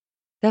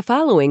The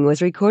following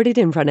was recorded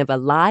in front of a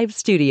live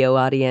studio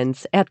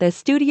audience at the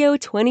Studio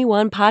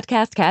 21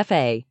 Podcast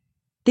Cafe.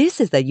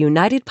 This is the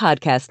United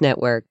Podcast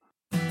Network.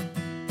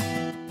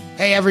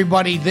 Hey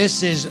everybody,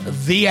 this is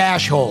The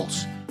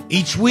Ashholes.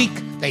 Each week,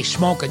 they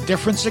smoke a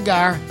different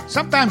cigar,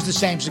 sometimes the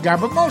same cigar,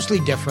 but mostly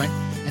different,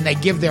 and they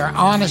give their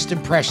honest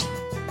impression.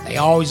 They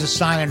always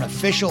assign an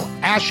official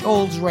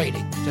Ashholes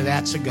rating to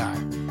that cigar.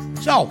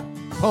 So,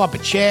 pull up a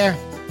chair,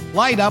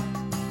 light up,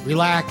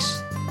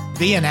 relax,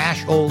 be an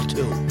Ashhole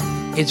too.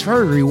 It's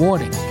very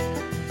rewarding.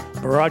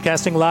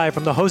 Broadcasting live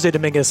from the Jose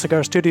Dominguez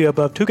Cigar Studio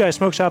above Two Guys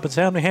Smoke Shop in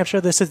Salem, New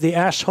Hampshire. This is the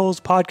Ashholes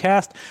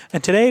Podcast,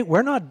 and today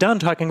we're not done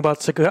talking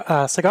about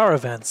cigar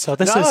events. So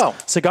this is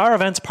Cigar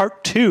Events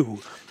Part 2.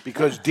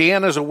 Because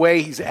Dan is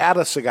away, he's at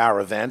a cigar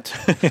event,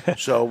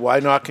 so why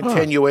not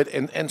continue it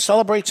and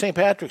celebrate St.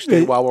 Patrick's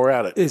Day while we're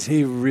at it? Is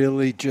he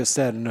really just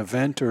at an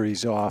event, or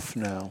he's off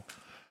now?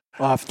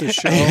 Off the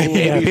show?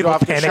 Maybe he's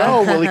off the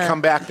show. Will he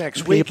come back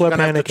next week? People You're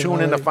going to have panicking to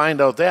tune in to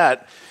find out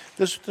that.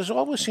 There's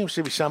always seems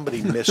to be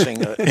somebody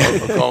missing or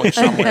going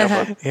somewhere.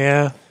 But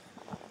Yeah.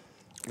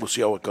 we'll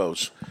see how it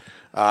goes.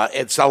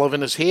 Ed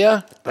Sullivan is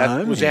here. That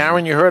I'm was here.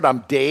 Aaron, you heard.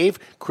 I'm Dave.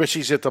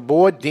 Chrissy's at the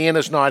board. Dan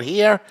is not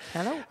here.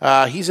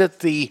 Hello. He's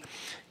at the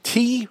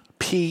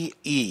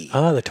TPE.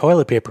 The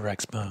Toilet Paper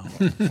Expo.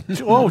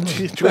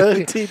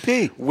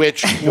 TP.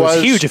 Which It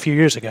was huge a few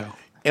years ago.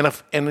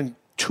 And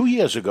 2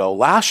 years ago,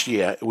 last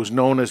year, it was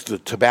known as the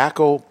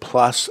Tobacco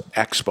Plus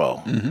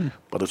Expo,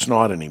 but it's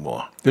not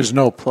anymore. There's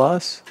no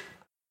plus?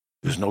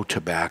 There's no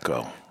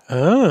tobacco.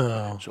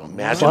 Oh. So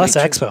imagine Plus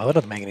they- Expo. That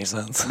doesn't make any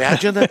sense.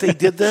 Imagine that they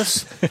did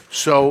this.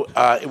 So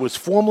it was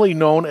formerly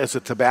known as the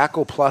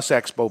Tobacco Plus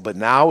Expo, but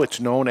now it's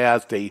known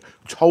as the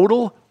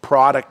Total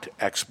Product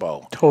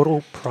Expo.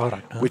 Total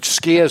product. Huh? Which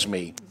scares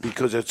me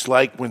because it's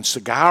like when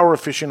Cigar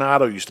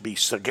Aficionado used to be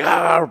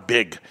Cigar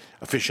Big,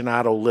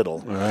 Aficionado Little.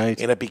 Right.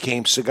 And it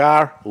became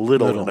Cigar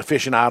Little. And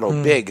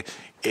Aficionado Big.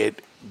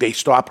 They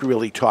stopped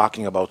really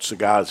talking about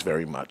cigars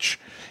very much.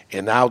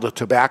 And now the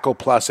Tobacco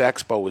Plus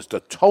Expo is the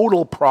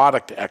Total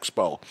Product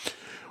Expo.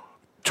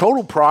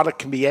 Total product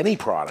can be any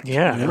product.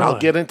 Yeah, And really. I'll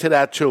get into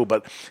that too.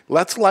 But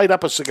let's light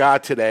up a cigar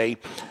today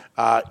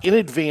in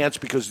advance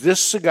because this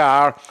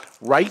cigar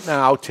right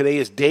now, today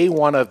is day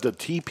one of the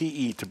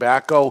TPE,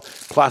 Tobacco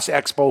Plus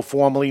Expo,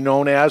 formerly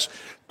known as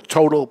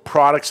Total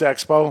Products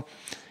Expo.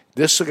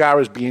 This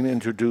cigar is being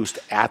introduced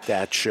at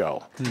that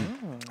show.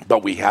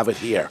 But we have it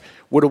here.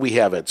 What do we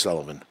have, Ed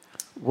Sullivan?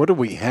 What do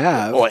we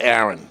have? Or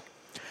Aaron?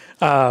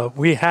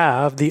 We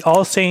have the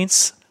All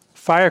Saints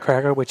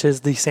Firecracker, which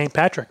is the St.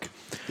 Patrick.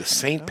 The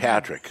St.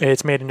 Patrick.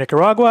 It's made in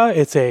Nicaragua.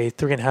 It's a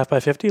 3.5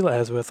 by 50,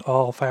 as with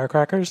all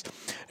firecrackers.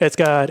 It's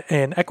got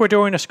an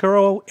Ecuadorian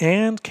Oscuro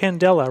and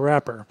Candela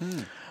wrapper.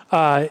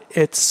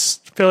 Its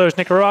filler is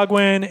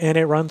Nicaraguan, and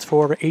it runs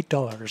for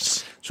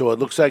 $8. So it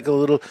looks like a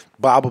little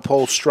barber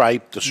pole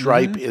stripe. The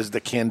stripe is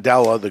the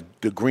Candela,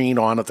 the green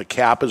on it. The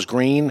cap is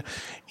green.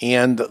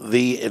 And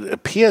it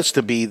appears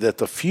to be that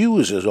the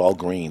fuse is all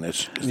green.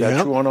 Is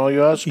that true on all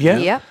yours?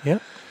 Yeah.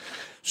 Yep.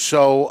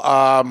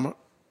 So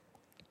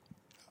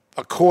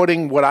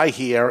according what I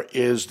hear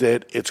is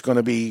that it's going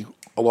to be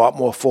a lot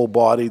more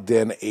full-bodied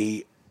than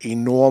a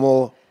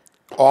normal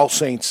All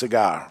Saints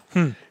cigar.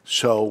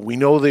 So we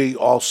know the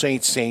All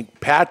Saints St.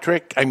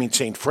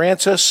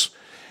 Francis,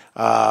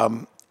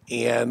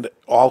 and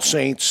All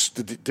Saints,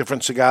 the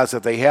different cigars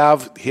that they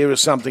have. Here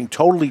is something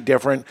totally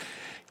different.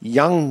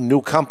 Young,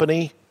 new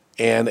company,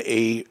 and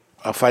a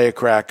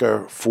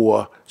firecracker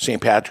for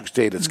St. Patrick's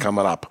Day that's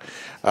coming up.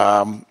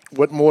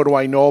 What more do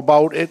I know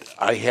about it?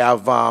 I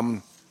have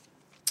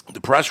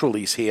the press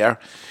release here.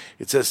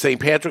 It says St.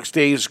 Patrick's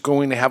Day is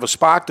going to have a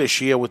spark this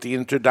year with the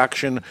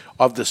introduction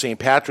of the St.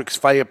 Patrick's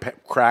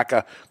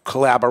Firecracker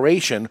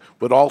collaboration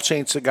with All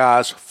Saints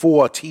Cigars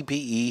for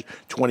TPE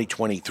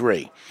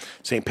 2023.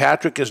 St.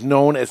 Patrick is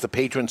known as the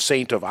patron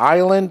saint of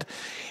Ireland,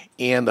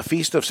 and the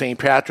Feast of St.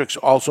 Patrick's,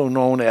 also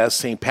known as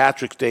St.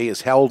 Patrick's Day,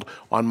 is held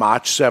on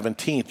March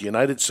 17th.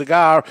 United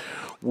Cigar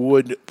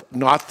would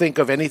not think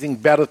of anything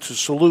better to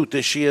salute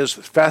this year's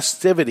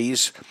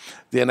festivities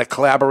than a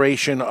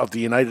collaboration of the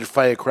United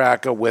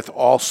Firecracker with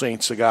All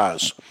Saints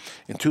Cigars.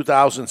 In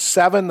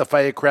 2007, the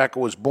Firecracker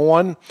was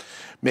born,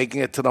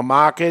 making it to the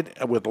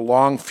market with a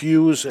long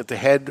fuse at the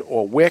head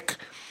or wick.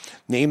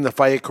 Named the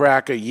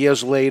Firecracker.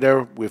 Years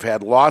later, we've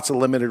had lots of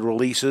limited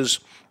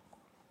releases,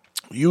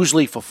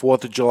 usually for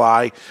 4th of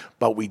July,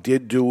 but we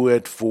did do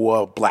it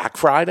for Black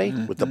Friday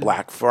with the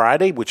Black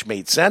Friday, which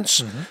made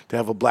sense to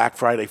have a Black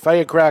Friday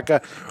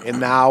firecracker.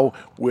 And now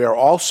where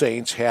All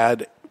Saints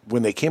had,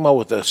 when they came out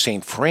with the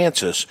St.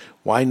 Francis,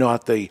 why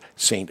not the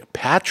St.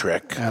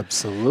 Patrick?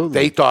 Absolutely.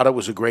 They thought it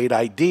was a great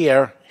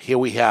idea. Here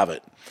we have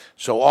it.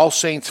 So All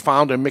Saints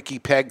founder Mickey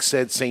Pegg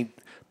said St.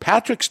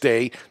 Patrick's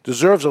Day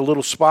deserves a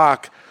little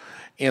spark,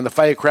 and the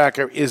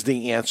firecracker is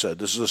the answer.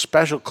 This is a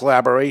special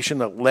collaboration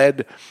that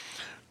led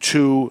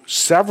to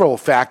several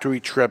factory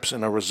trips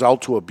and a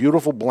result to a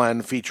beautiful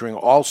blend featuring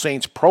All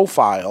Saints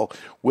profile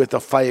with a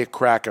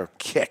firecracker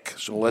kick.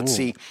 So let's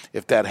see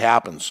if that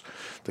happens.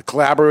 The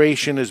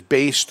collaboration is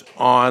based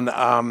on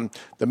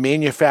the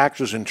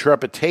manufacturer's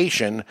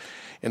interpretation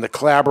in the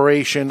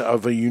collaboration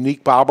of a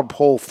unique barber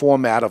pole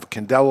format of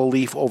candela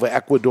leaf over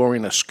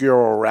Ecuadorian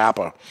Oscuro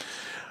wrapper.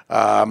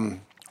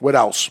 What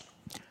else?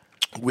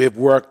 We've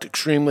worked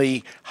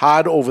extremely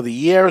hard over the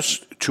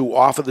years to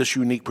offer this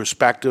unique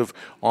perspective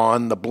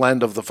on the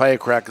blend of the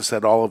firecracker,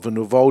 said Oliver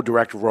Nouveau,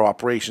 Director of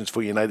Operations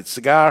for United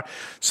Cigar.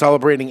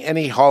 Celebrating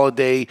any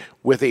holiday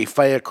with a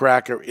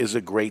firecracker is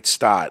a great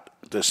start.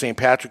 The St.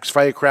 Patrick's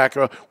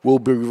Firecracker will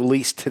be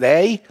released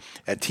today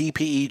at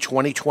TPE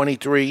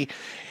 2023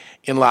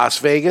 in Las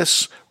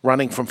Vegas,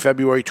 running from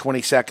February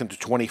 22nd to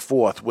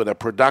 24th, with a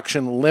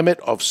production limit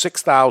of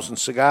 6,000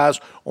 cigars,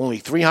 only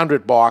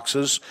 300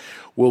 boxes.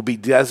 Will be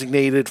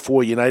designated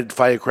for United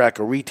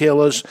Firecracker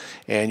retailers,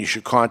 and you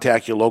should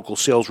contact your local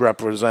sales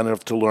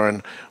representative to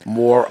learn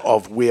more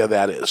of where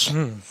that is.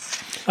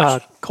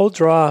 Cold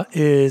draw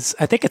is,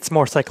 I think it's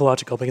more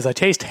psychological because I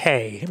taste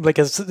hay.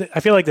 Because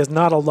I feel like there's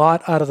not a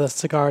lot out of the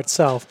cigar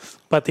itself,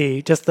 but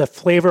just the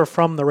flavor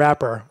from the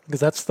wrapper,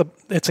 because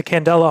it's a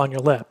candela on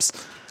your lips,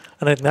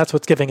 and I think that's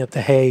what's giving it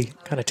the hay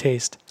kind of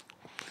taste.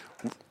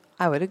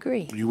 I would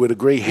agree. You would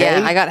agree, hay?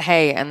 Yeah, I got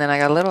hay, and then I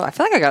got a little. I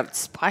feel like I got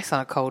spice on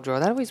a cold draw.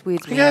 That always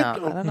weirds me out. I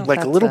don't know like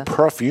if a little that's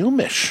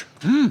perfume-ish.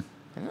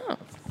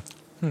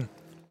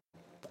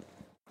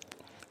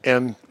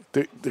 And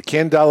the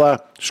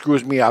candela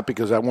screws me up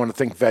because I want to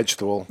think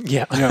vegetable.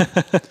 Yeah.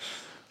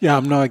 Yeah,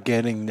 I'm not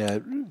getting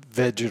that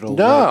vegetal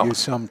No. that you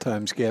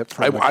sometimes get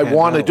from I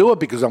want to do it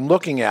because I'm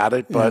looking at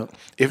it, but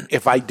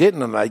if I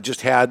didn't and I just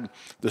had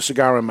the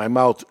cigar in my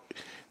mouth,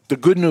 the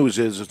good news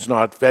is it's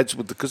not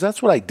vegetable, because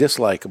that's what I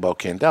dislike about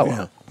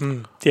candela.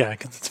 Yeah,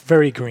 because it's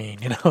very green,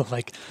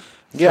 like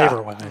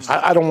flavor-wise.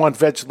 I don't want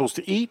vegetables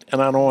to eat,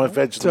 and I don't want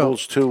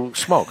vegetables to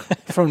smoke.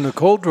 From the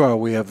cold draw,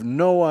 we have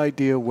no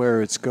idea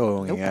where it's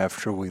going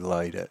after we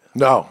light it.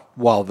 No.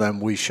 Well, then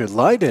we should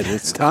light it.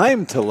 It's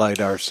time to light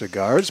our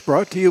cigars,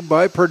 brought to you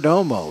by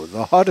Perdomo,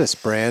 the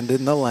hottest brand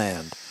in the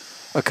land.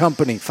 A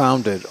company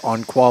founded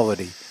on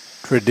quality,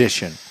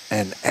 tradition,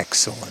 and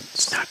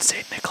excellence. Not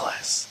St.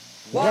 Nicholas.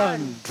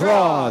 One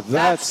draw,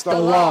 that's the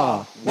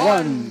law.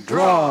 One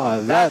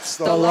draw, that's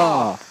the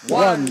law.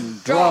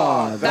 One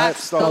draw,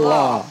 that's the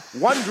law.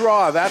 One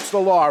Draw, That's the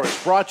Law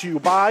is brought to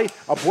you by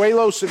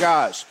Abuelo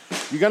Cigars.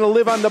 You're going to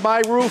live under my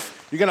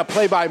roof, you're going to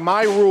play by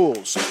my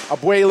rules.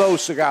 Abuelo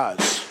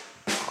Cigars.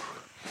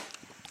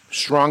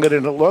 Stronger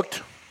than it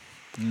looked?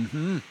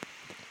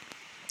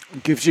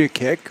 Gives you a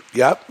kick.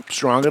 Yep,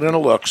 stronger than it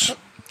looks.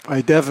 I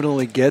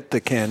definitely get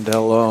the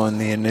candela on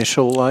the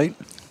initial light.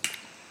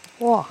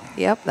 Whoa.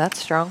 Yep, that's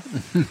strong.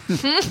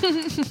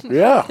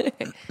 Yeah.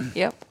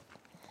 Yep.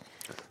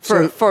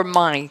 For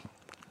my.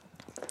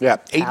 Yeah,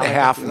 8.5 in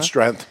Palate.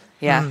 strength.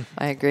 Yeah,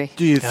 I agree.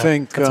 Do you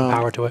think Got some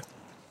power to it.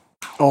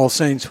 All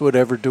Saints would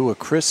ever do a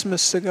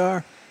Christmas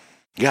cigar?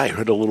 Yeah, I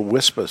heard a little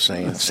whisper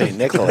saying St.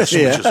 Nicholas.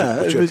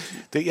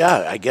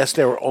 I guess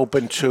they were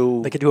open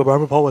to... They could do a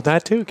barber pole with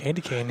that too,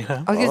 candy cane. I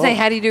was going to say,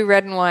 how do you do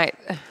red and white?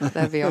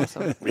 That'd be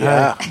awesome.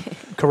 Yeah,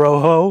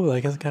 Corojo,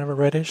 like it's kind of a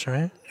reddish,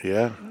 right?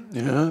 yeah.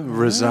 Yeah,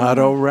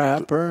 risotto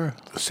wrapper.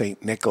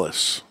 St.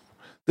 Nicholas.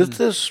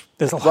 There's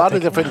There's a lot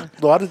of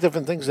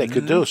different things they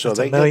could do. So It's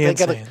a they million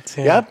got saints,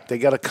 yeah. Yep, they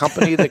got a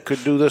company that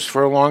could do this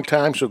for a long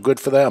time. So good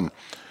for them.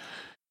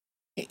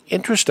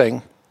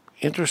 Interesting.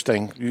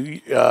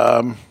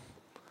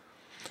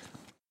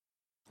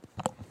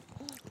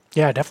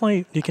 Yeah,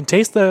 definitely. You can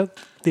taste the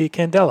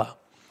candela,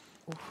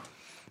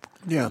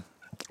 Yeah.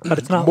 but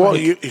it's not More,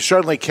 like, you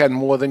certainly can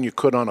more than you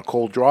could on a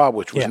cold draw,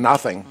 which was Yeah.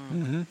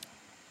 nothing.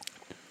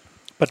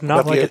 but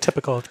not but like the- a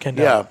typical candela.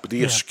 Yeah, but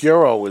the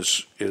Oscuro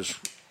is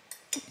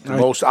the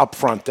most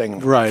upfront thing.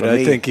 Right. for I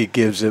me. think it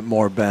gives it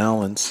more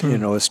balance. You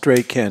know, a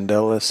straight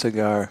candela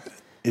cigar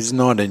is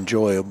not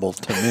enjoyable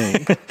to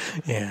me.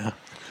 Yeah.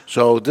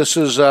 So this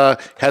is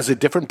has a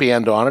different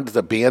band on it.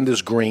 The band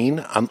is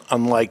green,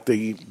 unlike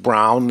the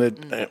brown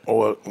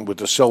or with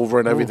the silver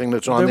and everything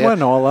that's on They there.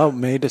 went all out,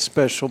 made a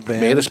special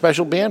band. Made a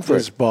special band for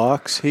This it.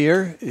 box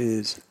here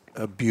is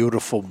a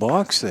beautiful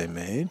box they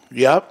made.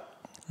 Yep.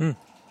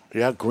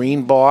 Yeah,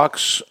 green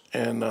box,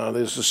 and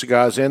there's the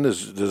cigars in.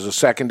 There's a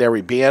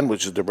secondary band,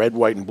 which is the red,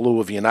 white, and blue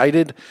of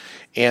United.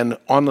 And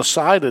on the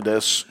side of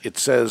this, it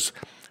says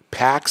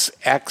Pax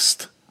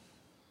Ext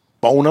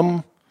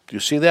Bonum. Do you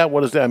see that?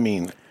 What does that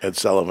mean, Ed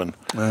Sullivan?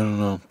 I don't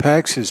know.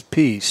 Pax is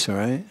peace,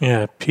 right?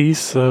 Yeah,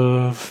 piece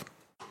of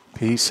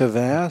Piece of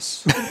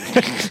ass?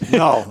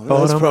 No,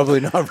 that's Bonum. probably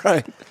not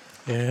right.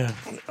 yeah.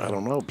 I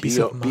don't know. Piece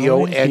of mind,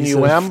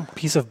 B-O-N-U-M?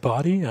 piece of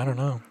body. I don't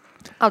know.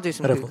 I'll do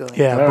some Googling.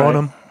 Yeah, All right.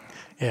 bonum.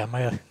 Yeah,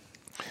 my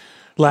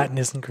Latin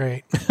isn't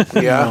great.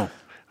 Yeah.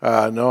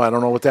 No, I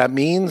don't know what that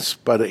means,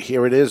 but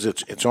here it is.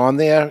 It's on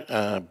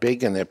there,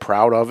 big, and they're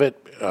proud of it.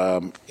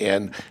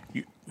 And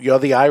you're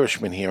the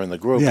Irishman here in the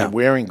group. Yeah. You're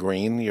wearing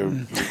green. You're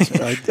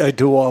I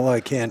do all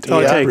I can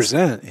to Yeah.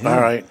 represent. Yeah.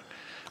 all right.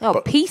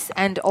 Oh, peace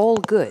and all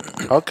good.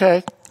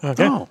 Okay.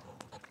 Okay. Oh.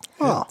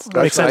 Well,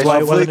 Makes sense nice. why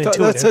it wasn't that's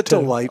a intuitive, too.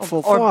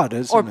 delightful thought,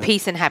 isn't Or it?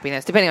 peace and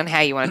happiness, depending on how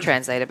you want to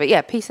translate it. But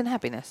yeah, peace and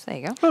happiness. There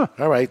you go.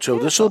 All right, so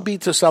this will be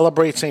to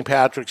celebrate St.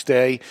 Patrick's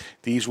Day.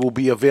 These will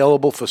be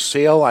available for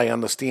sale, I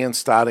understand,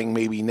 starting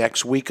maybe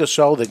next week or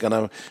so. They're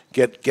going to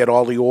get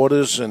all the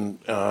orders, and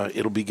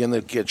it'll begin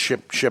to get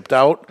shipped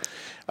out.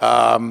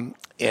 And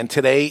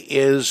today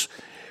is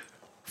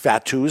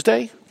Fat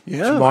Tuesday.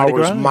 Yeah. Tomorrow Mardi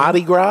is Gras,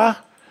 Mardi Gras.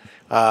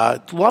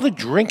 A lot of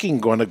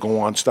drinking going to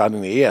go on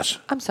starting the years.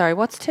 I'm sorry,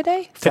 what's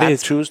today? Fat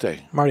Today's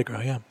Tuesday. Mardi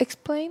Gras, yeah.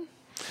 Explain.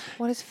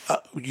 What is...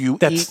 You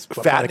That's eat what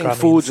Mardi fattening Gras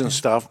foods means. and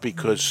stuff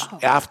because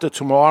after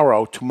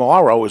tomorrow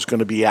is going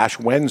to be Ash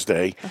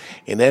Wednesday,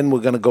 and then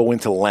we're going to go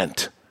into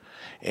Lent.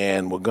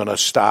 And we're going to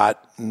start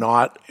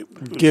not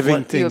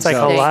Giving things like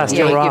up. a last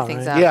yeah, you hurrah, give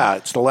things right? up. Yeah,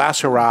 it's the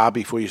last hurrah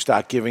before you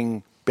start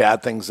giving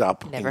bad things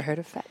up. Never heard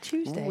of Fat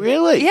Tuesday.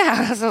 Really?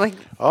 Yeah. So, like,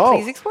 Oh.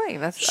 please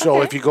explain. That's So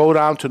okay. if you go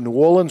down to New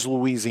Orleans,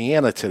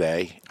 Louisiana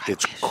today,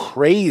 it's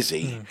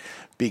crazy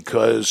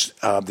because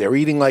they're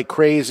eating like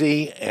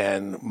crazy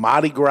and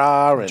Mardi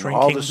Gras and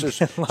all Drinking.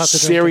 this is Lots of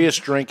serious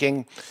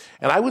drinking.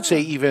 And I would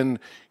say even,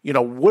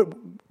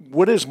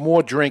 what is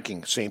more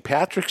drinking, St.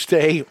 Patrick's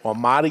Day or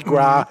Mardi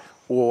Gras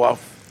or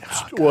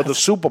the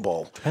Super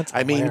Bowl? Depends I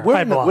on mean,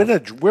 where.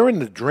 we're in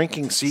the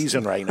drinking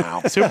season right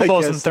now. Super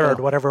Bowl's in guess third,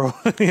 so. whatever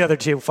the other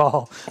two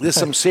fall. There's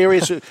some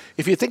serious.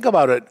 If you think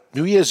about it,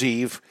 New Year's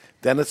Eve,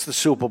 then it's the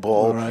Super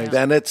Bowl,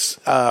 then it's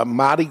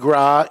Mardi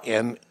Gras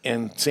and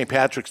St.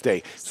 Patrick's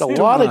Day. It's a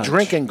lot of much.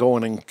 drinking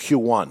going in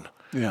Q1.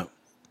 Yeah.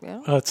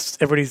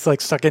 Everybody's like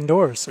stuck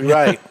indoors.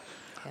 Right,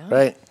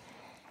 right.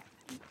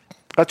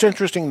 That's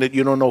interesting that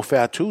you don't know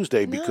Fat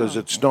Tuesday because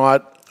it's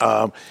not.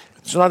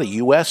 It's not a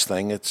U.S.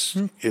 thing. It's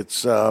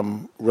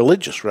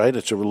religious, right?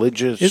 It's a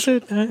religious. Is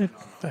it?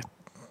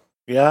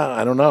 Yeah,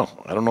 I don't know.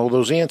 I don't know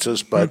those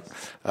answers, but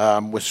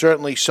we're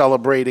certainly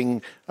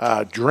celebrating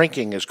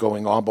drinking is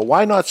going on. But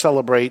why not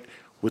celebrate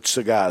with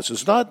cigars?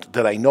 It's not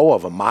that I know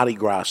of a Mardi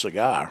Gras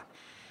cigar,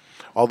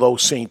 although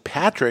St.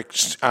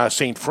 Patrick's,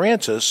 St.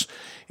 Francis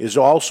is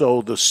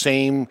also the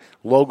same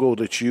logo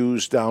that's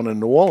used down in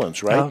New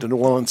Orleans, right? Oh, The New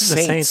Orleans the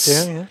Saints.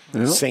 Saints,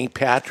 yeah. St.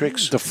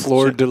 Patrick's. The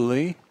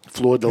fleur-de-lis.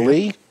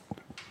 Fleur-de-lis.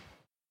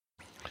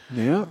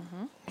 Yeah.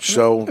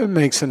 So, It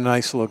makes a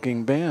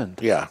nice-looking band.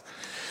 yeah.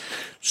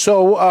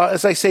 So,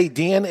 as I say,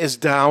 Dan is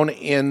down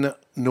in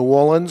New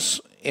Orleans,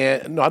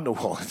 not New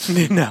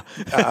Orleans, No.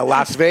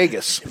 Las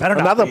Vegas. better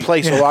not Another be.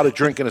 place a lot of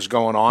drinking is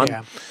going on.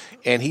 Yeah.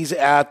 And he's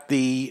at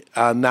the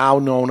now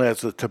known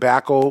as the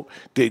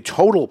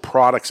Total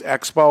Products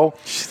Expo.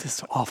 This is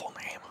an awful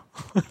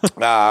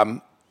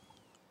name.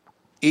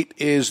 It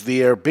is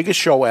their biggest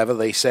show ever,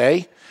 they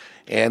say,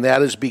 and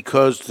that is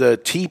because the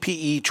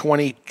TPE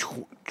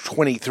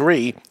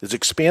 2023 is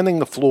expanding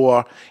the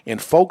floor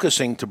and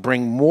focusing to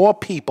bring more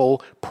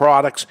people,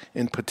 products,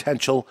 and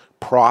potential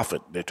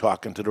profit. They're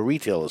talking to the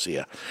retailers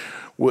here.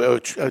 We're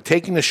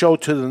taking the show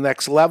to the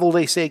next level,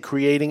 they say,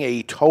 creating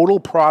a total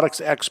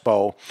products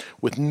expo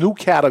with new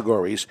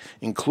categories,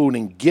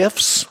 including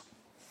gifts,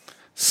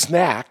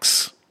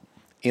 snacks,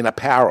 and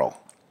apparel.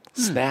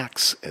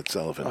 Snacks at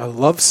Sullivan. I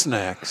love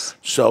snacks.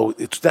 So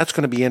that's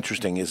going to be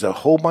interesting. Is a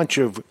whole bunch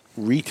of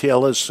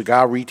retailers,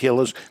 cigar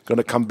retailers, going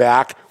to come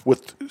back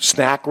with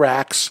snack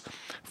racks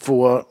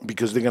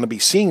because they're going to be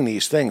seeing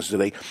these things. Do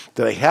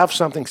they have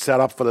something set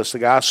up for the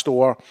cigar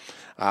store?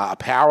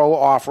 Apparel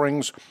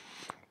offerings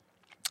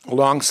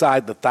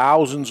alongside the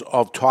thousands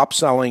of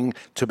top-selling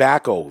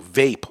tobacco,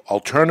 vape,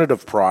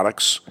 alternative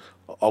products.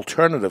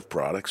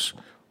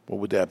 What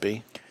would that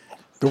be?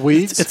 The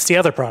weeds? It's the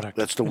other product.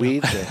 That's the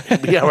weeds?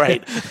 Yeah,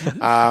 right.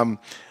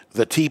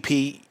 The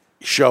TP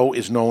show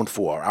is known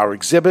for. Our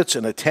exhibits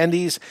and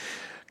attendees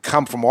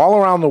come from all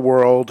around the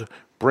world,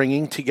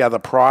 bringing together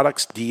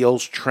products,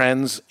 deals,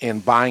 trends,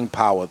 and buying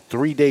power.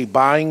 3-day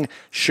buying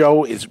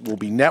show will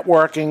be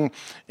networking,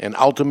 and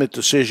ultimate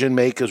decision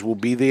makers will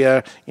be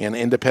there, and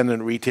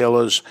independent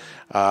retailers.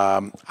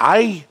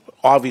 I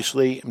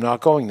obviously am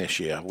not going this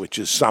year, which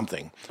is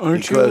something.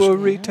 Aren't you because a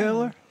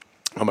retailer?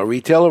 I'm a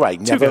retailer. I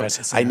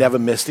guys, never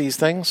miss these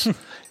things,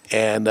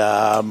 and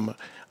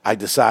I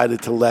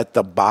decided to let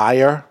the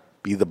buyer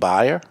be the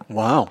buyer.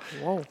 Wow.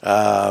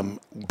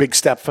 Big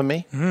step for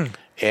me,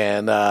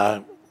 and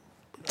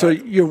So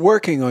you're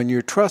working on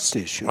your trust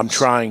issues. I'm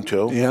trying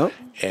to. Yeah.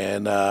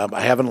 And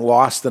I haven't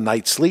lost the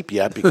night's sleep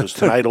yet because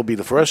tonight will be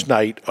the first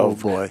night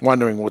of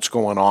wondering what's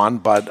going on.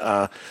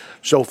 But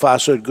so far,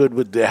 so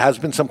good. There has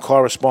been some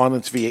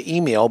correspondence via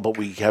email, but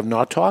we have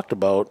not talked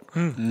about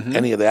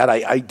any of that.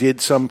 I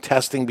did some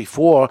testing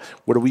before.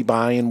 What are we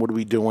buying? What are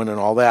we doing? And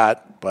all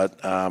that. But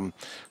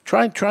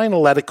trying to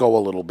let it go a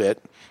little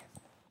bit.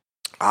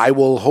 I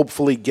will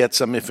hopefully get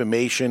some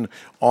information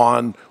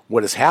on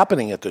what is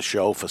happening at the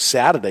show for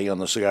Saturday on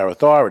the Cigar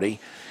Authority,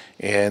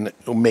 and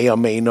may or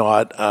may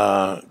not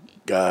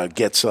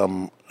get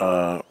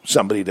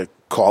somebody to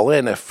call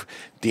in if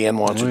Dan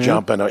wants to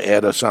jump in or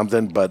add or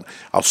something. But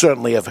I'll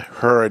certainly have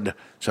heard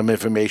some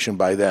information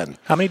by then.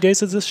 How many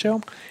days is this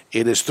show?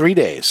 It is 3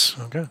 days,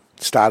 Okay.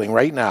 starting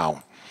right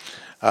now.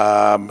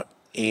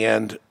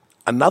 And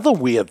another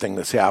weird thing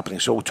that's happening,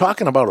 so we're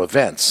talking about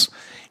events,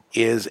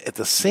 is at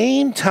the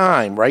same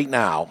time right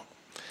now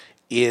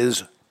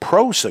is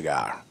Pro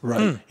Cigar.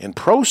 Right. And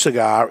Pro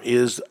Cigar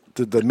is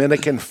the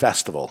Dominican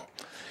Festival.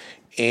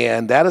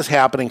 And that is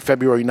happening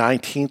February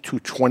 19th to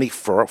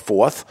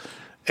 24th,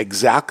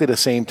 exactly the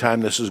same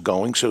time this is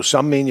going. So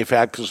some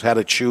manufacturers had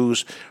to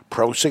choose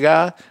Pro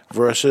Cigar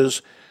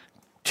versus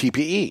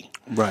TPE.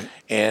 Right.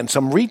 And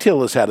some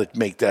retailers had to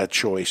make that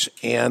choice.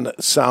 And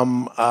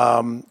some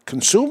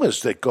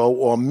consumers that go,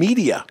 or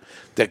media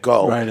that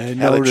go, Right. I had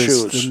to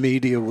noticed choose. the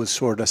media was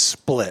sort of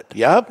split.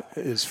 Yep.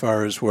 As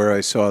far as where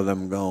I saw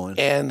them going.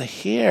 And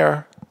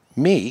here,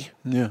 me,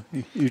 Yeah.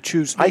 You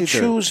choose neither. I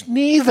choose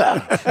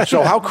neither.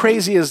 So how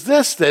crazy is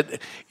this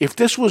that if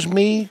this was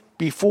me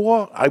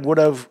before, I would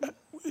have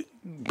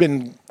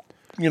been,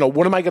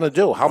 what am I going to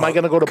do? How am I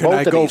going to go to Can both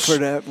I of go these? for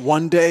that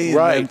one day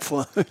Right. and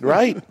then fly?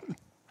 Right.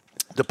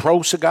 The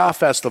Pro Cigar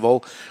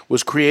Festival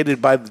was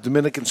created by the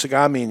Dominican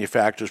cigar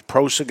manufacturers.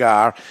 Pro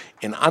Cigar,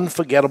 an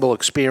unforgettable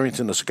experience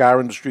in the cigar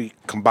industry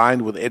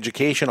combined with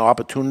education,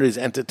 opportunities,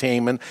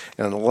 entertainment,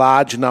 and a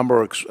large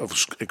number of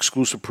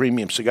exclusive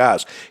premium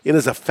cigars. It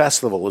is a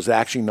festival. It's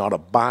actually not a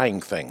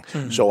buying thing.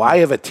 Mm-hmm. So I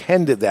have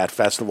attended that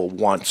festival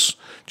once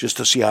just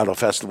to see how the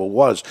festival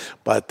was.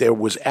 But there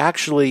was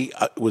actually,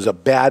 it was a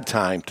bad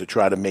time to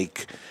try to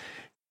make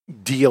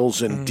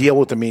deals and deal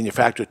with the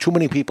manufacturer. Too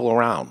many people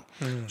around.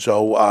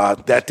 So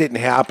that didn't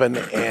happen,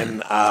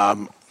 and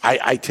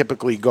I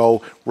typically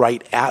go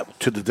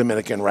to the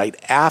Dominican right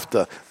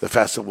after the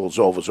festival's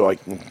over so I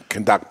can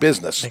conduct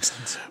business. Makes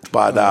sense.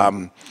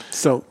 But,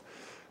 So,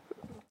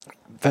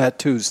 Fat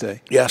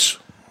Tuesday. yes.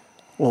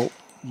 Well,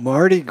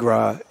 Mardi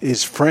Gras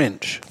is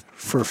French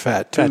for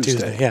Fat Tuesday. Fat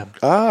Tuesday,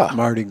 yeah.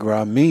 Mardi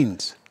Gras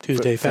means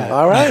Tuesday fat.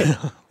 All right.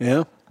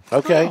 Yeah.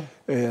 Okay.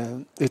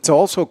 And it's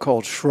also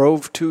called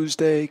Shrove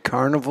Tuesday,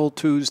 Carnival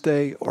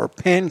Tuesday, or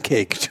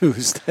Pancake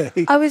Tuesday.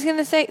 I was going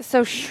to say,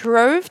 so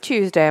Shrove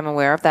Tuesday I'm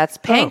aware of. That's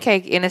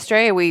pancake. In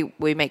Australia,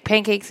 we make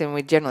pancakes and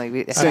we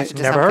generally it's just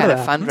never some heard kind of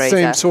of that. fundraiser.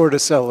 Same sort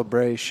of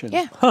celebration.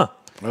 Yeah. Huh.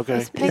 Okay.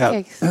 It's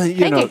pancakes. Yeah. You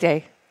Pancake know-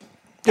 Day.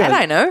 Yeah.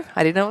 That I know.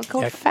 I didn't know it was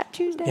called Yeah. Fat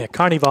Tuesday. Yeah,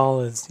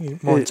 Carnival is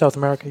more in South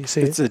America. You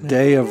see It's it. a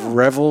day of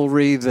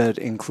revelry that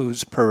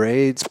includes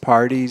parades,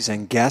 parties,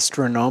 and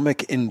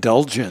gastronomic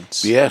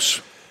indulgence.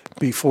 Yes.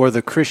 Before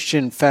the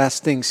Christian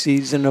fasting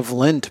season of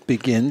Lent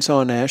begins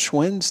on Ash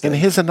Wednesday. And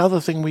here's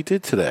another thing we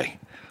did today.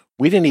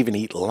 We didn't even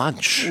eat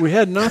lunch. We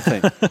had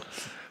nothing.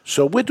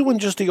 So we're doing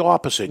just the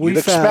opposite. We You'd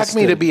expect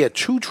me to fasted. be at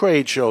 2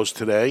 trade shows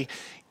today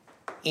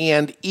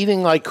and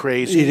eating like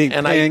crazy. Eating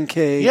and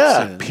pancakes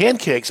Yeah, and-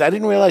 pancakes. I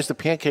didn't realize the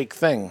pancake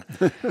thing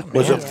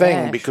was a thing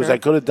Yeah, because sure. I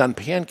could have done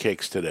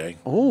pancakes today.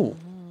 Oh,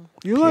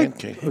 you like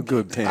Pancake. a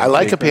good pancake. I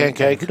like a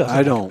pancake.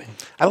 I don't.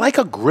 I like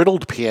a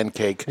griddled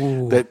pancake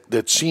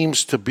that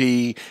seems to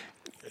be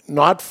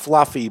not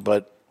fluffy,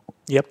 but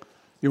Yep.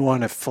 You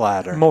want it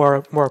flatter.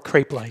 More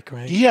crepe-like,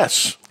 right?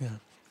 yes,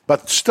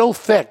 but still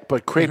thick,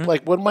 but crepe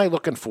like. What am I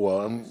looking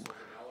for?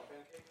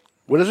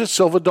 What is it?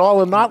 Silver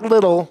dollar? Not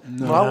little.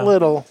 Not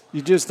little.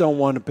 You just don't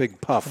want a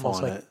big puff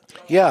Almost on like- it.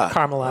 Yeah.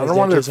 Caramelized I don't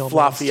want it edges almost,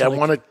 fluffy. I like-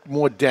 want it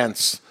more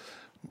dense.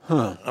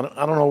 I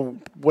don't know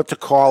what to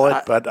call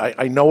it, but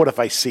I know it if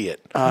I see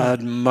it.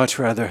 I'd much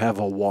rather have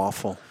a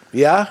waffle.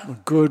 Yeah? A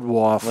good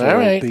waffle All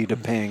right. would beat a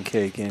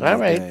pancake any All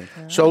right. day.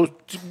 So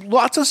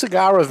lots of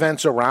cigar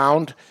events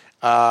around.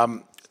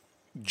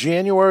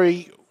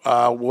 January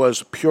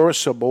was Pura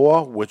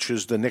Sabor, which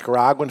is the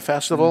Nicaraguan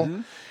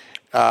festival.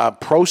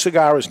 Pro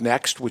Cigar is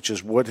next, which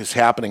is what is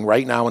happening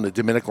right now in the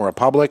Dominican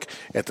Republic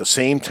at the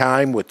same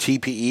time with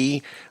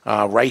TPE,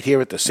 right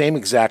here at the same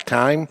exact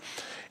time.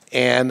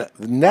 And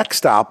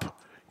next up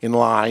in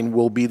line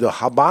will be the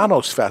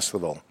Habanos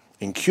Festival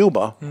in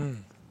Cuba.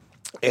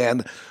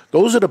 And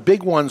those are the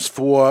big ones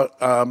for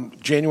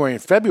January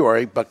and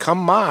February. But come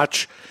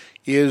March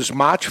is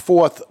March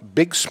 4th,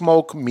 Big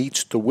Smoke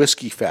meets the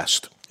Whiskey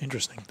Fest.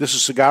 Interesting. This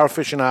is Cigar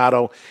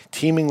Aficionado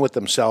teaming with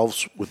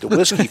themselves with the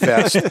Whiskey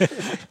Fest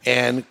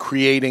and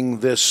creating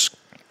this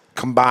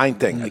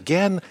combined thing.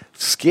 Again,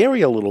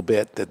 scary a little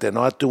bit that they're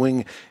not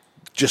doing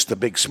just the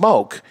Big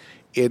Smoke.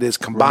 It is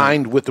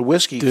combined with the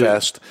Whiskey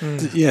Fest.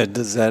 Yeah,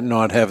 does that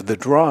not have the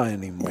draw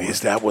anymore?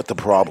 Is that what the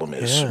problem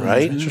is, Yeah,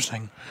 right?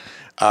 Interesting.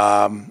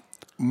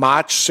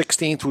 March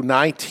 16th through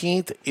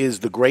 19th is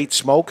the Great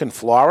Smoke in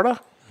Florida.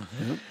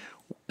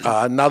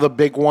 Another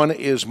big one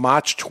is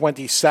March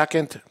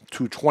 22nd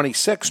to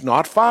 26th,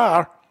 not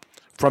far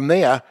from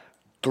there,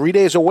 3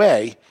 days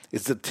away,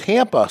 is the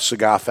Tampa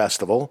Cigar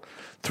Festival.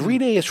 3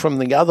 days from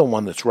the other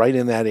one that's right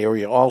in that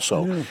area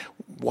also.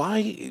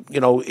 Why,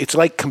 it's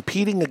like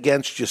competing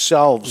against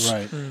yourselves.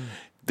 Right.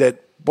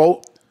 That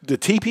both the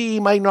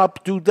TPE might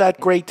not do that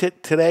great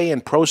today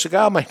and Pro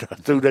Cigar might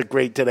not do that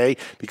great today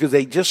because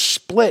they just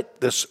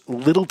split this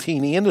little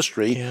teeny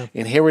industry,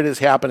 and here it is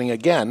happening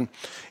again.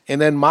 And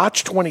then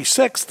March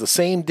 26th, the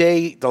same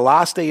day, the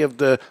last day of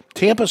the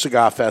Tampa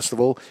Cigar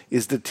Festival,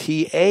 is the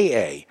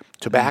TAA,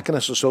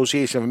 Tobacconists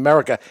Association of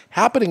America,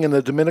 happening in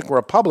the Dominican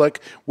Republic,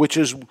 which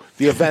is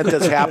the event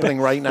that's happening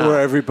right now.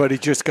 Where everybody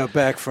just got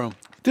back from.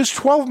 There's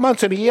 12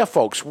 months in a year,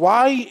 folks.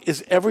 Why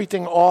is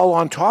everything all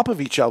on top of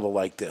each other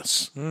like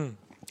this?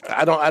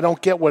 I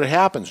don't get what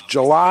happens.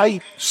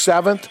 July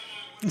 7th.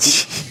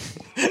 It's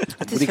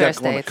his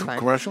first day. It's fine.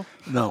 Commercial?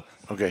 No.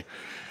 Okay.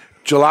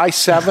 July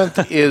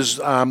 7th is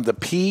the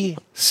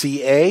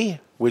PCA,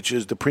 which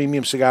is the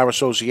Premium Cigar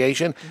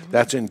Association.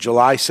 That's in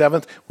July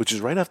 7th, which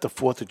is right after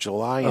 4th of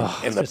July.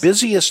 And the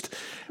busiest,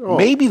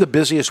 maybe the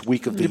busiest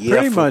week of the year. You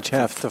pretty much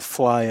have to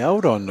fly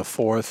out on the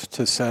 4th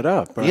to set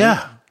up, right?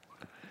 Yeah.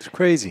 It's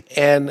crazy.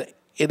 And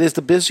it is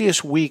the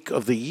busiest week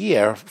of the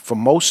year for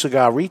most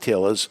cigar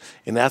retailers,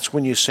 and that's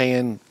when you're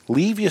saying,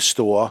 leave your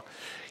store,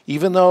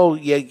 even though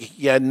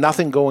you had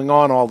nothing going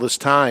on all this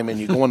time and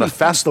you're going to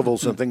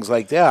festivals and things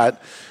like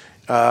that.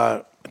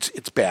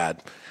 It's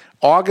bad.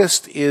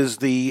 August is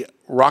the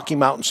Rocky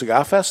Mountain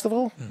Cigar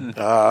Festival,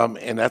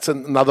 and that's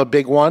another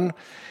big one.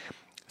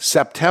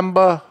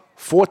 September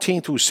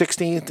 14th through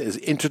 16th is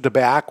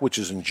Intertobac, which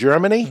is in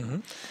Germany.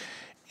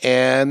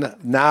 And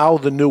now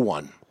the new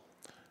one.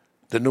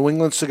 The New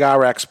England Cigar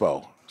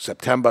Expo,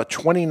 September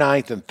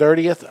 29th and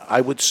 30th.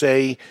 I would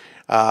say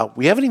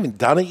we haven't even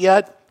done it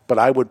yet, but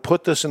I would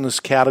put this in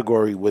this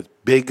category with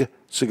big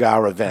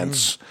cigar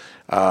events,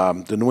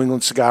 the New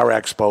England Cigar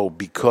Expo,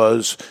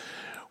 because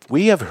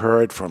we have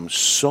heard from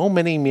so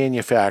many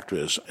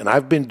manufacturers, and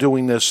I've been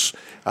doing this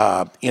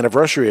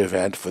anniversary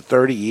event for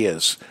 30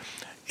 years,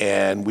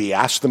 and we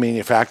ask the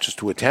manufacturers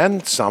to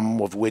attend,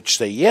 some of which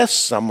say yes,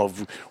 some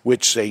of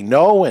which say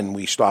no, and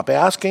we stop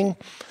asking.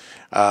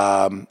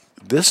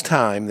 This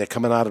time, they're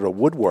coming out of the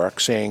woodwork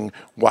saying,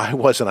 why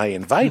wasn't I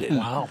invited?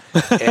 Wow.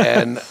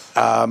 And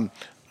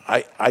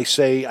I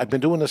say, I've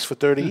been doing this for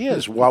 30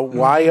 years.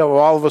 Why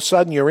all of a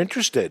sudden you're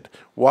interested?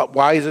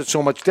 Why is it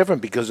so much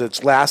different? Because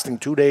it's lasting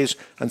 2 days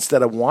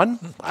instead of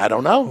one? I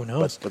don't know. Who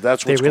knows? But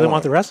that's they what's really going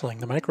want on. the wrestling,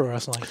 the micro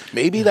wrestling.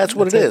 Maybe that's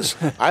what it is.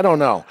 I don't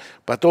know.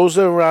 But those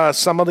are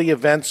some of the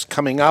events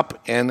coming up,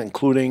 and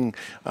including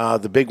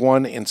the big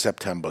one in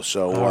September.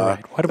 So, All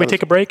right. Why don't we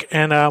take a break?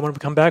 And when we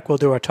come back, we'll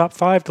do our top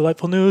 5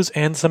 delightful news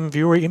and some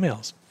viewer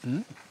emails.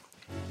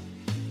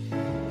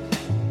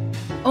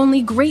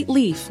 Only Great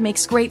Leaf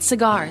makes great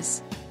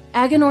cigars.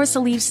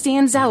 Aganorsa Leaf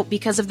stands out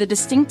because of the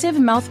distinctive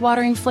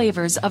mouth-watering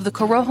flavors of the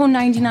Corojo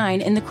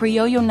 99 and the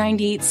Criollo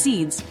 98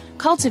 seeds,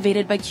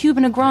 cultivated by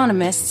Cuban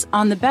agronomists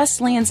on the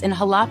best lands in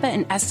Jalapa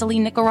and Esteli,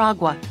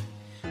 Nicaragua.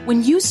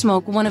 When you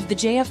smoke one of the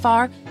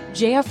JFR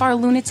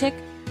Lunatic,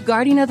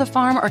 Guardian of the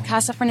Farm, or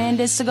Casa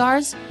Fernandez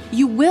cigars,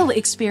 you will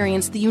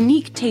experience the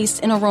unique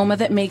taste and aroma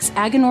that makes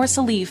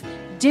Aganorsa Leaf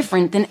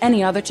different than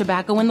any other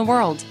tobacco in the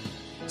world.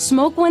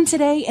 Smoke one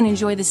today and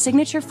enjoy the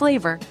signature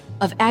flavor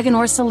of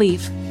Aganorsa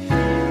Leaf.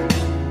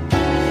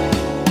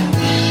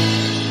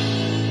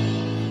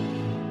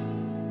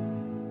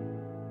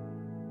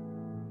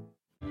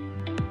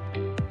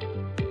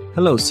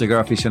 Hello, cigar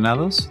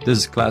aficionados. This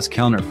is Klaus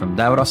Kellner from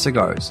Davidoff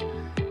Cigars.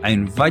 I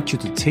invite you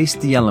to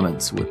taste the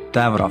elements with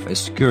Davidoff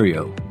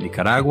Escurio,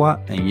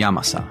 Nicaragua, and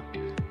Yamasa.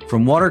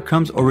 From water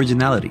comes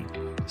originality.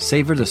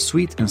 Savor the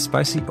sweet and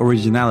spicy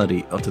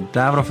originality of the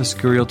Davidoff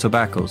Escurio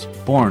tobaccos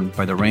born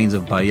by the rains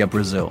of Bahia,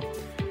 Brazil.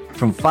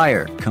 From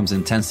fire comes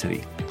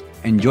intensity.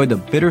 Enjoy the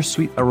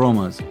bittersweet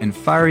aromas and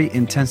fiery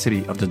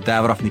intensity of the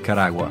Davidoff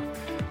Nicaragua.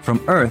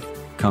 From earth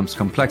comes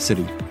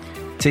complexity.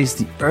 Taste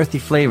the earthy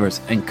flavors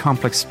and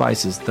complex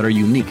spices that are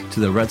unique to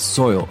the red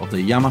soil of the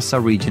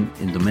Yamasa region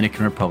in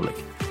Dominican Republic.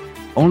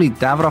 Only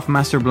Davidoff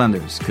Master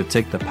Blenders could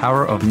take the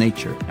power of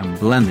nature and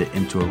blend it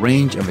into a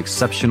range of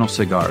exceptional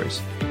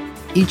cigars.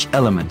 Each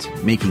element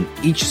making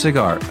each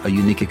cigar a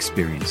unique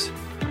experience.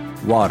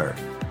 Water,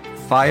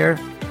 fire,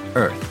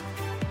 earth.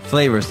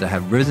 Flavors that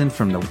have risen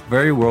from the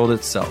very world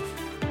itself.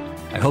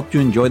 I hope you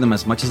enjoy them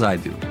as much as I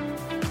do.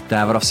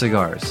 Davidoff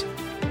Cigars.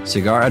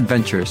 Cigar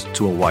adventures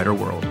to a wider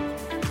world.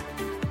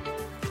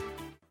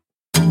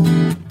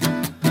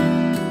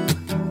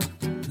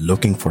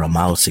 Looking for a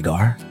mild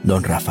cigar?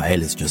 Don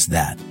Rafael is just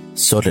that.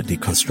 Solidly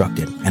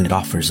constructed, and it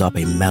offers up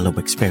a mellow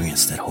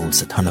experience that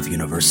holds a ton of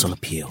universal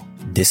appeal.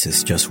 This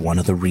is just one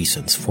of the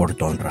reasons for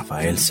Don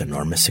Rafael's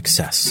enormous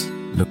success.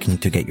 Looking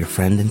to get your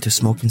friend into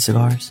smoking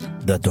cigars?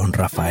 The Don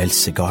Rafael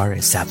cigar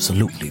is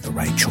absolutely the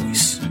right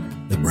choice.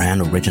 The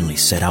brand originally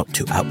set out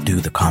to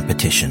outdo the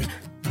competition,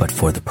 but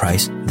for the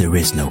price, there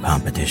is no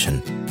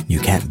competition. You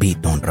can't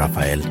beat Don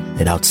Rafael,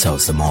 it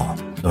outsells them all.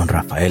 Don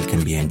Rafael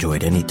can be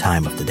enjoyed any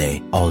time of the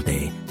day, all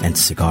day, and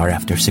cigar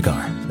after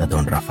cigar. The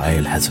Don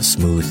Rafael has a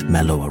smooth,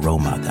 mellow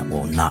aroma that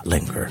will not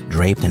linger.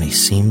 Draped in a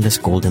seamless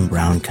golden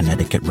brown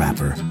Connecticut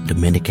wrapper,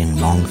 Dominican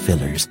long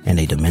fillers, and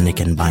a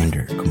Dominican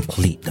binder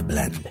complete the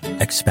blend.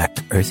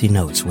 Expect earthy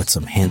notes with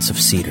some hints of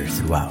cedar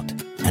throughout.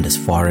 And as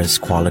far as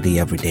quality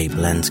everyday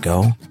blends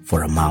go,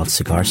 for a mild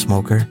cigar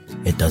smoker,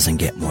 it doesn't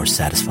get more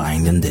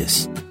satisfying than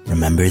this.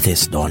 Remember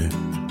this, Don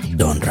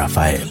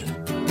Rafael.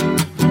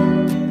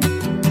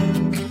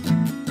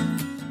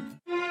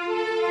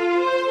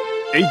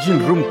 Aging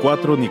Room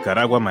 4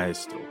 Nicaragua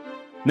Maestro.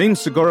 named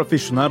Cigar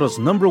Aficionado's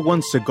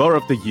 #1 cigar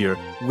of the year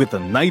with a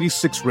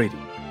 96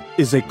 rating,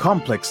 is a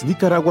complex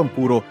Nicaraguan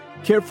puro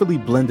carefully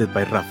blended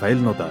by Rafael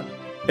Nodal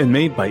and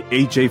made by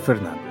A.J.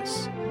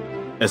 Fernandez.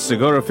 As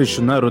Cigar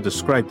Aficionado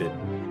described it,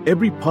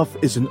 every puff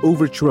is an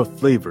overture of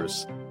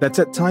flavors that's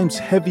at times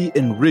heavy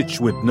and rich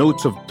with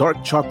notes of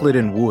dark chocolate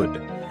and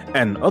wood,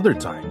 and other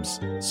times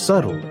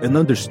subtle and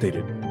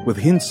understated with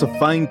hints of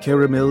fine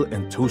caramel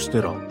and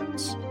toasted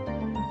almonds.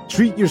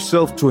 Treat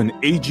yourself to an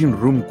aging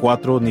Room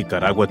 4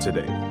 Nicaragua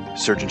today.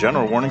 Surgeon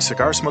General warning: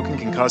 cigar smoking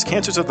can cause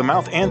cancers of the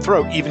mouth and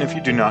throat even if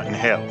you do not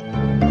inhale.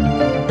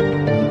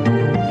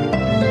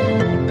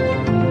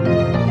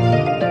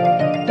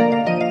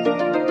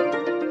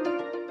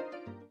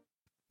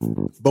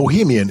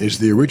 Bohemian is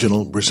the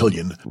original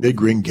Brazilian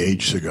big ring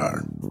gauge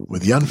cigar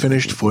with the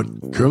unfinished foot,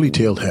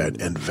 curly-tailed head,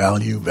 and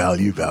value.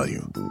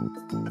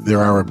 There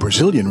are a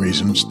Brazilian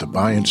reasons to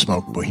buy and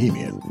smoke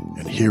Bohemian,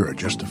 and here are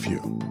just a few.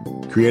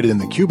 Created in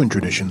the Cuban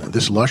tradition,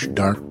 this lush,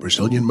 dark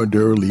Brazilian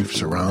Maduro leaf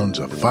surrounds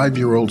a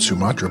 5-year-old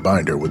Sumatra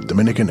binder with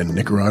Dominican and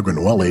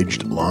Nicaraguan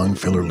well-aged long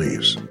filler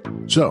leaves.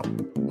 So,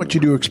 what do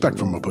you expect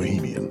from a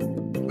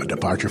Bohemian? A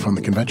departure from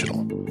the conventional.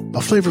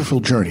 A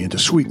flavorful journey into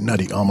sweet,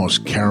 nutty,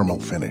 almost caramel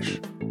finish.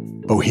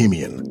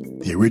 Bohemian,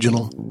 the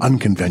original,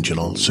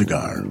 unconventional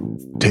cigar.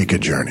 Take a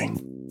journey.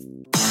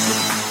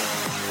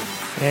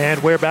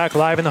 And we're back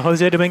live in the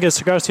Jose Dominguez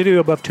Cigar Studio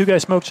above Two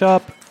Guys Smoke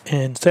Shop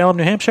in Salem,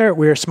 New Hampshire.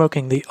 We're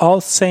smoking the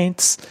All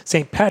Saints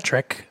St.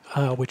 Patrick,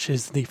 which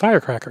is the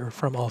firecracker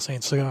from All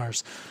Saints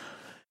Cigars.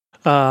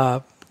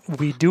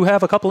 We do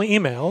have a couple of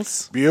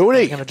emails. Beauty.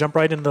 We're going to jump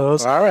right into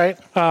those. All right.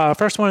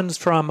 First one's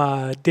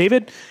from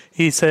David.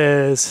 He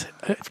says,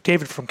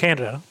 David from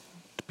Canada.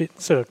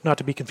 So not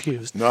to be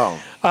confused. No.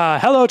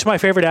 Hello to my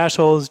favorite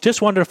assholes.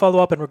 Just wanted to follow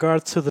up in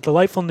regards to the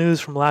delightful news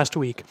from last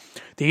week,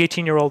 the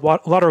 18-year-old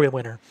lottery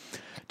winner.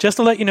 Just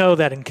to let you know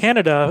that in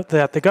Canada,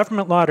 that the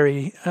government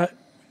lottery,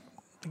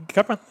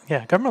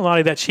 government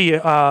lottery that she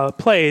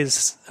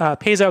plays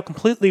pays out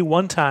completely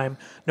one time,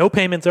 no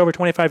payments over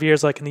 25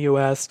 years like in the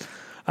U.S.,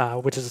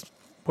 which is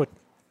what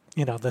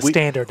the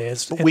standard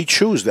is. But we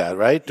choose that,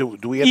 right? Do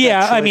we have yeah,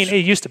 that choice? I mean,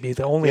 it used to be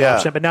the only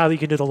option, but now you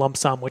can do the lump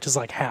sum, which is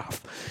like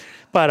half.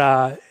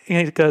 But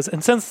it goes,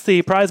 and since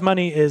the prize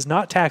money is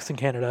not taxed in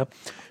Canada,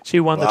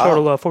 she won the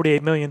total of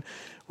 $48 million,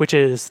 which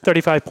is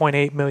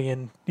 $35.8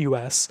 million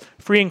U.S.,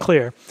 free and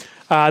clear.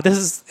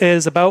 This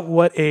is about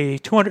what a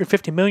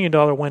 $250 million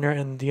winner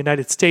in the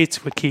United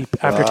States would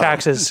keep after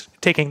taxes,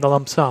 taking the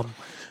lump sum.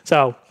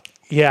 So,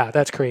 yeah,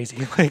 that's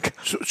crazy.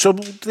 So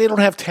they don't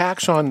have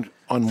tax on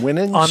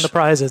winnings? On the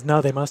prizes.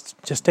 No, they must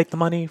just take the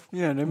money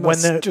from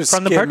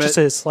the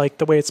purchases, like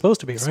the way it's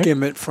supposed to be, right?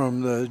 Skim it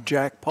from the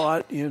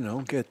jackpot,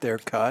 get their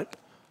cut.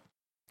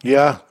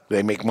 Yeah,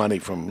 they make money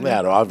from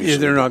that, obviously.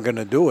 Yeah, they're not going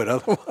to do it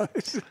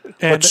otherwise.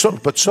 But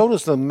so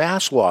does the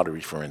mass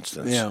lottery, for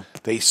instance. Yeah.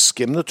 They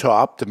skim the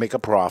top to make a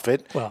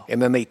profit,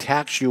 and then they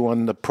tax you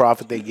on the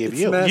profit they give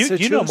you.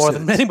 You know more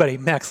than anybody.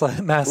 Mass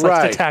likes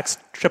to tax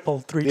triple,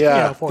 three,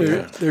 four.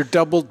 They're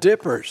double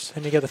dippers.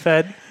 And you get the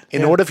Fed.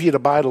 In order for you to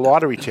buy the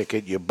lottery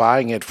ticket, you're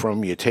buying it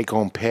from your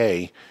take-home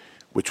pay,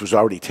 which was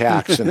already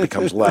taxed and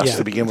becomes less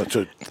to begin with.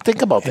 So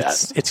think about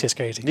that. It's just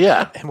crazy.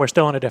 Yeah. And we're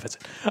still in a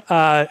deficit.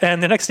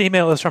 And the next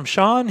email is from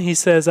Sean. He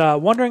says,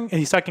 wondering,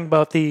 he's talking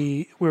about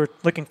we were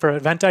looking for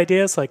event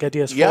ideas, like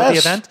ideas for the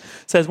event.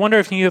 Says, wonder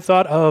if you have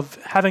thought of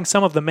having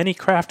some of the many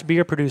craft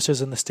beer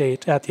producers in the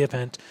state at the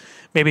event,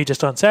 maybe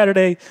just on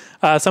Saturday.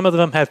 Some of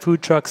them have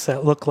food trucks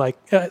that look like,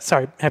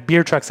 have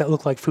beer trucks that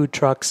look like food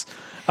trucks.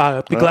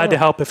 Be glad to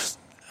help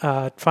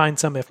find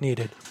some if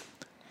needed.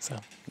 So.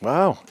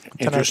 Wow.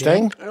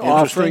 Interesting.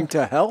 Offering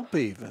to help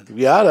even.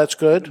 Yeah, that's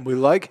good. We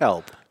like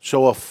help.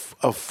 So a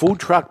food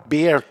truck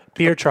beer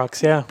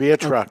trucks, yeah. Beer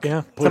truck.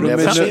 Yeah.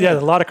 A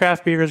lot of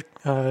craft beer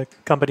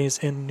companies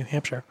in New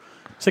Hampshire.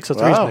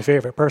 603 is my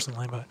favorite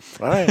personally, but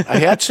all right. I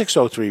had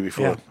 603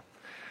 before.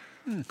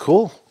 Yeah.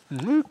 Cool.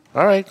 Mm-hmm.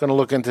 All right, going to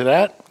look into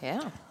that.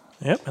 Yeah.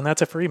 Yep, and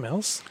that's it for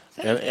emails.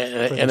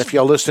 And if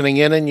you're listening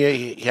in and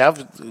you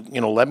have,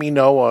 let me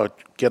know or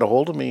get a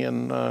hold of me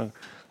and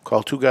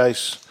call Two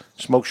Guys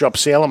Smoke Shop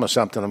Salem or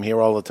something. I'm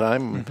here all the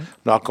time. I'm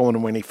not going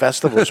to any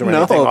festivals or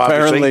anything, no,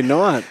 obviously. apparently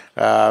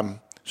not.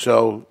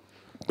 So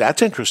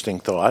that's interesting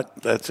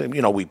thought. That's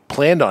we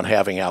planned on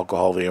having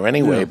alcohol there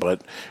anyway,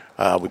 but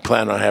we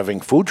plan on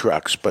having food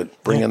trucks,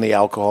 but bringing the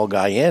alcohol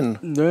guy in.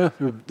 Yeah,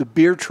 the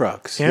beer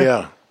trucks.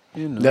 Yeah.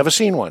 Never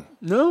seen one.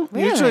 No,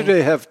 usually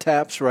they have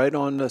taps right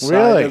on the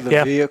side of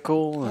the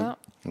vehicle. All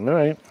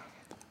right.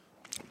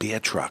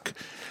 Beer truck.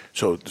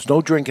 So there's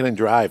no drinking and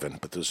driving,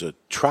 but there's a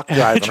truck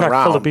driving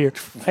around. Full of beer.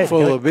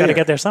 Full of beer. Got to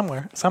get there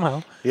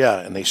somehow. Yeah,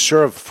 and they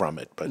serve from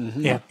it, but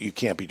you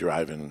can't be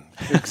driving.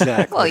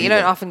 Exactly. Well, you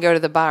don't often go to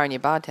the bar and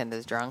your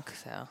bartender's drunk,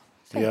 so.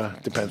 Yeah,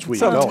 depends where you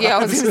go. Yeah,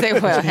 I was going to say,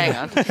 well, hang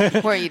on.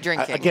 Where are you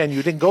drinking? Again,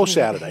 you didn't go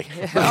Saturday.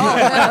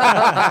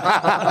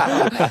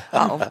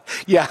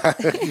 Yeah.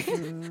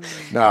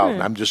 No,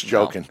 I'm just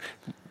joking.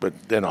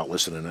 But they're not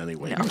listening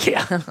anyway. No.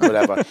 Yeah.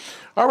 Whatever.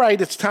 All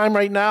right, it's time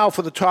right now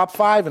for the top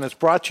 5, and it's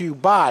brought to you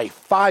by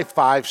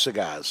 5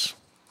 Cigars.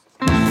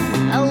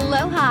 A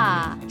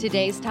Aloha!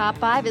 Today's Top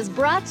 5 is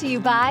brought to you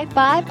by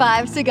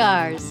 55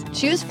 Cigars.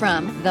 Choose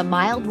from the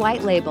mild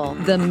white label,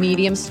 the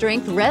medium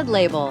strength red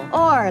label,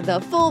 or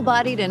the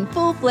full-bodied and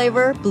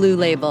full-flavor blue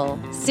label.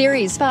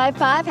 Series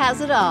 55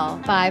 has it all.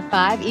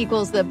 55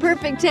 equals the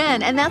perfect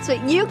 10, and that's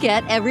what you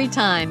get every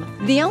time.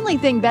 The only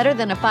thing better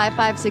than a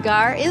 55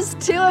 cigar is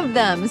 2 of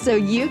them, so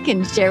you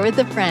can share with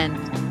a friend.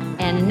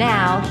 And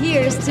now,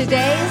 here's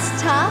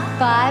today's Top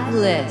 5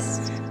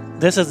 list.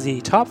 This is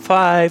the top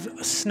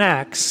 5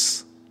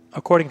 snacks,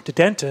 according to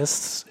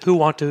dentists who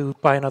want to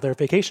buy another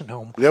vacation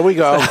home. There we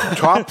go.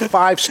 Top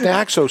 5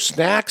 snacks. So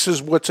snacks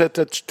is what's at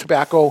the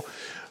tobacco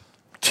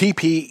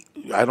TP.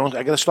 I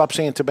got to stop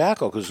saying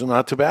tobacco because it's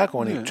not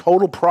tobacco anymore.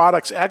 Total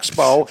Products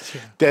Expo.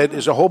 That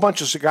is a whole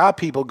bunch of cigar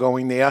people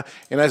going there,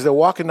 and as they're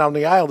walking down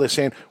the aisle, they're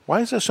saying, "Why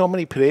is there so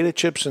many potato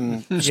chips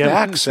and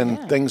snacks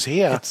and things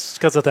here?" It's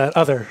because of that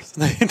other,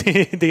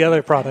 the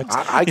other products.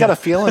 I got a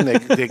feeling they're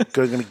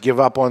going to give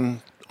up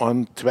on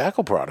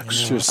tobacco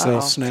products. Just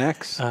sell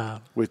snacks,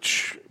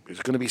 which is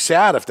going to be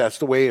sad if that's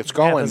the way it's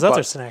going. There's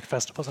other snack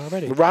festivals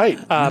already. Right.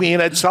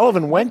 Ed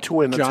Sullivan went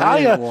to an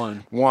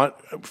Italian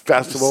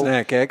festival.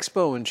 Snack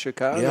Expo in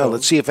Chicago. Yeah,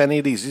 let's see if any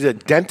of these are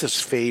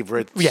dentist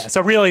favorites. Yeah,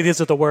 so really these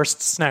are the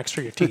worst snacks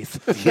for your teeth.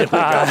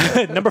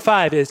 Number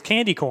 5 is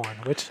candy corn,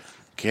 which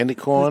candy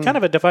corn is kind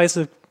of a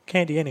divisive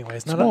candy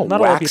anyways. It's more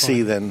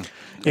waxy than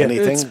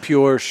anything. It's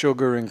pure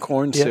sugar and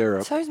corn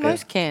syrup. So is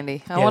most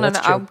candy. I want to know.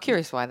 true. I'm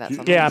curious why that's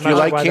on Yeah, the you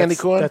list. like candy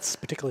corn? That's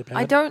particularly bad.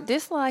 I don't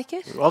dislike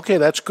it. Okay,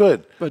 that's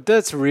good. But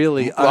that's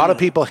really A lot of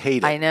people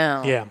hate it. I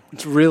know. Yeah.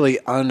 It's really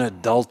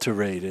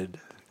unadulterated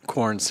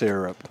corn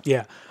syrup.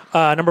 Yeah.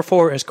 Number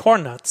 4 is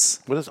corn nuts.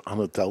 What does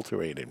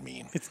unadulterated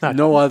mean? It's not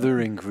No other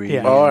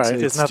ingredients. Yeah. All right.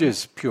 It's There's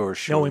just pure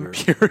sugar. no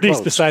impurities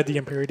Well, beside the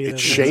impurity.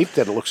 It's shaped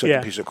that it looks like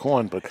a piece of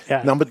corn, but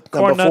Yeah. number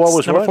corn 4 nuts,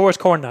 was number what? 4 is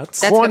corn nuts.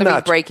 That's Corn going to be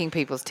nuts. breaking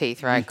people's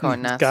teeth, right?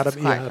 Corn nuts. Gotta It's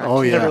be, quite yeah. crunchy.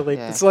 Oh, yeah. Literally.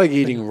 It's like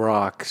eating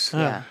rocks.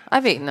 Yeah.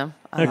 I've eaten them.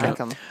 I like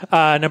them.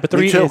 Number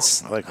 3 too.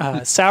 is I like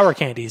 'em. sour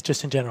candies,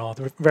 just in general.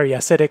 They're very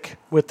acidic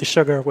with the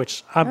sugar,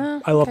 which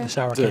I love the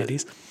sour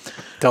candies.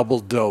 Double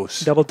dose.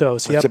 Double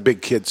dose, It's yep. a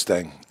big kids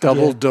thing.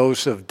 Double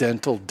dose of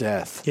dental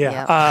death.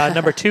 Yeah.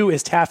 Number 2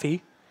 is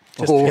taffy.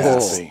 Just Oh.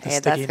 because Yeah, the Yeah,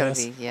 that's going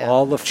stickiness. to be, yeah.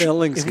 All the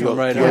fillings come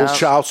right The old out.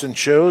 Charleston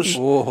shoes.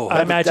 Oh.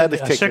 I imagine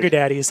that'd take sugar it.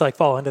 daddies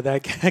fall into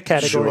that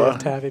category Sure. of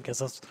taffy because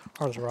that's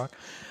hard as a rock.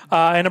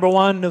 And number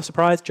 1, no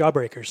surprise,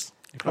 jawbreakers.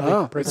 You probably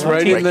Oh, break it's a lot of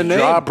right teeth. in the Break your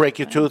jaw, name. break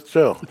your tooth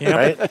too. Yeah.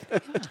 Right?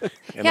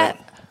 And Yeah,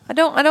 I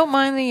don't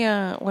mind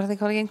the what are they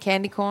called again?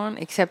 Candy corn,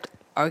 except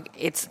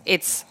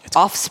its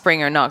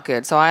offspring are not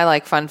good. So I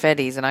like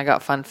Funfettis, and I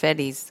got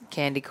Funfettis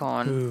candy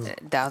corn.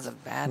 That was a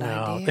bad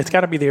idea. It's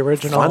got to be the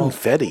original.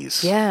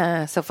 Funfettis.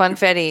 Yeah, so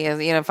Funfetti is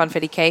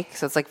Funfetti cake,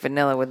 so it's like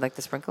vanilla with like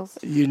the sprinkles.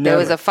 You There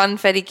was never- a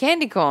Funfetti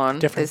candy corn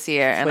Different this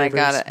year, and I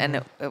got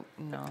flavors, it,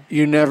 and no.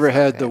 You never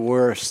had the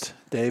worst.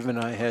 Dave and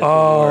I had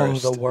Oh, the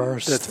worst. the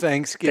worst. The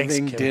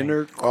Thanksgiving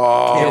dinner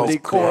Oh, candy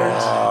corn.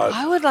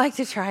 I would like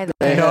to try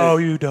that. No,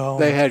 you don't.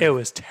 they had it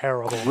was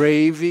terrible.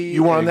 Gravy.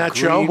 You were on and that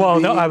show? green Well,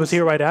 no, I was beans.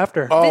 here right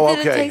after. Oh, Did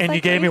it okay. taste and you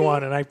like gave me gravy?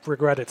 one, and I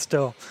regret it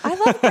still. I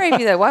love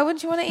gravy though. Why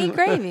wouldn't you want to eat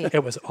gravy?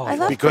 It was awful. I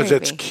love Because gravy.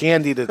 it's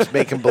candy that's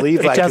making believe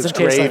It like it's doesn't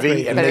taste like gravy,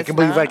 gravy. and But they it's can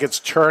believe not. like it's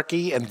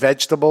turkey and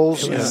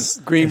vegetables. It and was-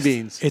 Green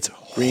beans. It's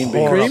Green beans.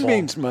 horrible. Green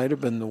beans might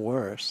have been the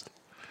worst.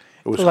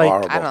 It was Like-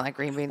 horrible. I don't like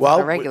green beans Well,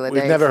 on a regular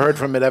we've day. never heard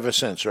from it ever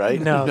since, right?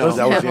 No, that was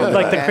the end of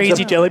like the that.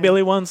 crazy Jelly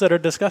Belly ones that are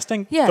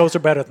disgusting. Yeah. Those are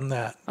better than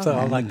that.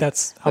 So like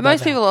that's. How But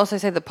most about people also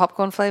say the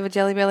popcorn flavored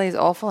Jelly Belly is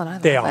awful, and I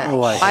love They it. are.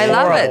 Oh, I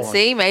love it. horrible.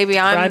 See, maybe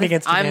Crime I'm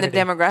against the humanity.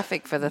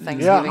 demographic for the Yeah,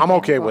 Thanksgiving. I'm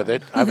okay candy with corn.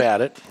 it. I've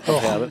had it.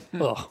 I've had it.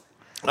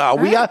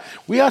 Ugh.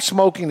 We are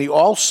smoking the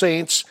All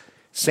Saints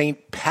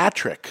St.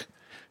 Patrick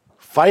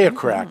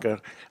firecracker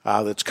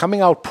that's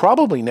coming out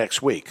probably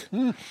next week.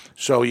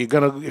 So you're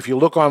gonna, if you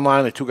look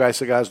online at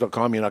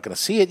twoguyscigars.com, you're not going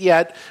to see it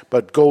yet,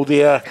 but go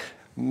there.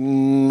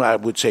 I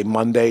would say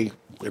Monday.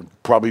 It'll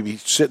probably be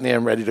sitting there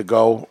and ready to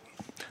go.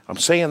 I'm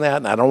saying that,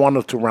 and I don't want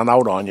it to run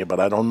out on you, but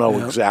I don't know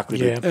exactly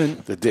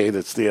the day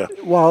that's there.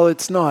 While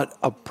it's not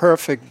a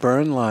perfect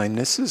burn line,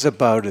 this is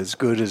about as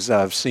good as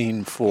I've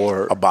seen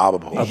for A barber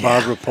pole. a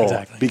barber pole.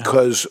 Exactly.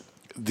 Because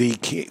the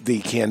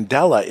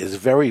candela is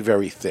very,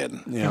 very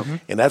thin. Yeah.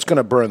 And that's going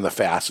to burn the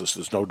fastest.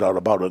 There's no doubt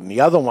about it. And the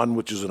other one,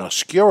 which is an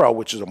Oscuro,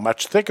 which is a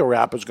much thicker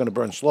wrap, is going to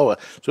burn slower.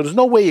 So there's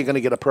no way you're going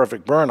to get a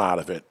perfect burn out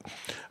of it.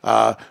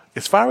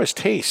 As far as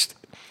taste,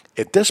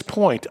 at this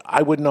point,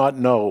 I would not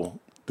know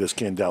this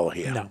candela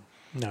here. No.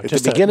 At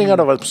just the beginning of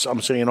it,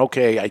 I'm saying,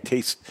 okay, I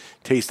taste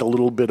a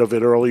little bit of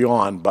it early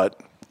on, but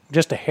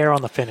just a hair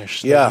on the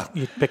finish. Yeah.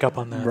 You pick up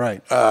on that.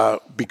 Right.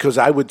 because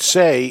I would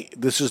say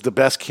this is the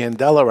best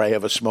candela I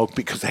ever smoked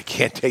because I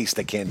can't taste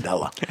the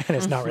candela. And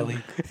it's not really.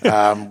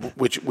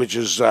 which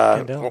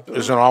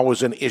isn't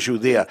always an issue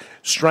there.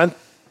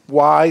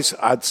 Strength-wise,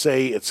 I'd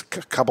say it's a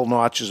couple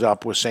notches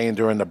up. We're saying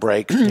during the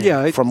break,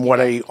 Yeah, from what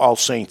a All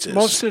Saints is.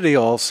 Most of the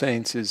All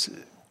Saints is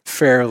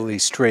fairly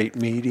straight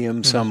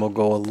medium. Some will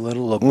go a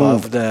little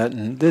above that,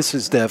 and this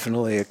is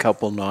definitely a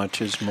couple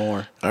notches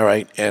more. All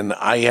right, and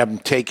I am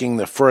taking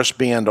the first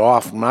band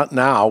off, not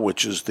now,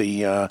 which is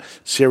the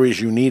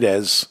Series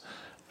Unidas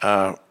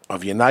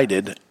of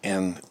United,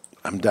 and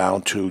I'm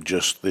down to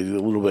just the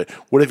little bit.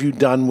 What have you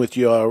done with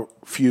your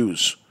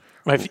fuse?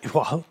 I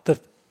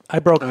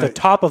broke the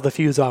top of the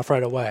fuse off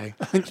right away.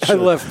 I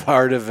left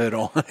part of it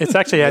on. It's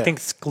actually, I think,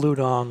 it's glued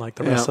on, like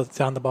the rest of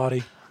it's on the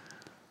body.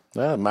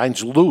 Well,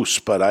 mine's loose,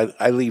 but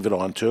I leave it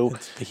on too.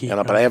 The heat,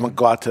 but I haven't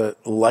got to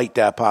light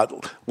that part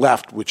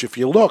left, which if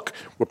you look,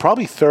 we're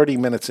probably 30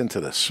 minutes into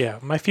this. Yeah,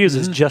 my fuse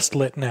is just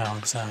lit now.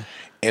 So.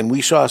 And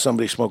we saw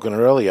somebody smoking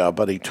earlier, our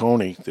buddy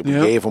Tony, that we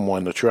gave him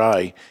one to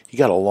try. He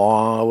got a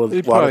lot of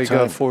time. Probably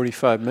got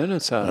 45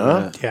 minutes out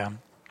of that. Yeah,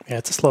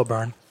 it's a slow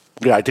burn.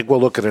 Yeah, I think we're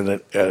looking at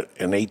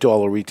an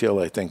 $8 retail,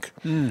 I think,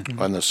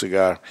 on the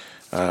cigar.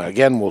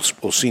 Again, we'll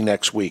see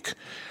next week.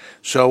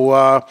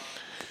 So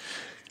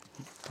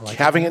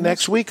having it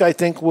next week, I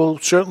think, will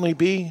certainly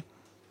be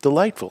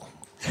delightful.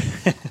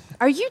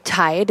 Are you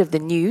tired of the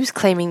news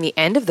claiming the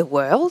end of the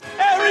world?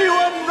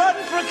 Everyone run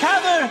for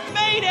cover!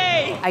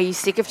 Mayday! Are you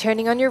sick of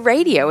turning on your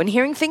radio and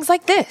hearing things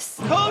like this?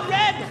 Code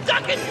Red,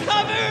 duck and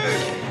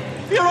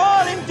cover! You're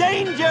all in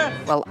danger!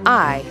 Well,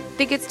 I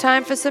think it's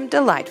time for some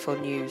delightful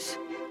news.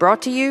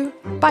 Brought to you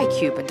by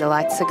Cuban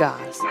Delight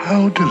Cigars.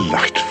 How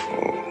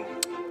delightful.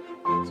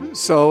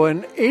 So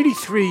an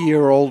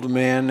 83-year-old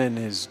man and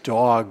his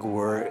dog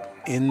were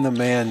in the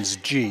man's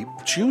Jeep.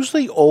 It's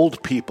usually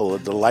old people are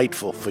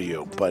delightful for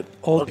you, but...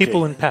 Old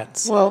people and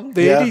pets. Well,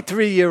 the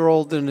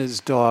 83-year-old and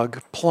his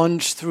dog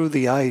plunged through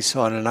the ice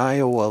on an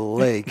Iowa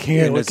lake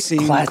in a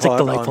scene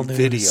caught on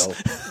video.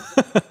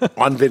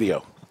 On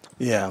video.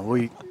 Yeah,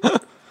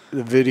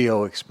 the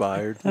video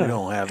expired. We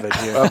don't have it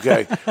here.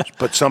 Okay,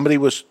 but somebody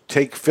was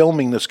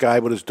filming this guy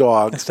with his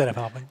dog. Instead of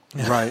helping.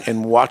 Right.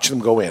 And watch them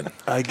go in.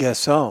 I guess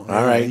so.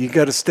 All right. You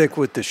got to stick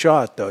with the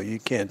shot, though. You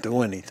can't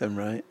do anything,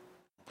 right?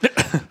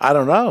 I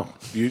don't know.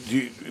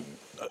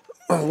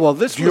 Well,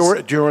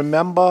 do you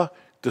remember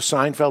the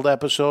Seinfeld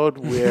episode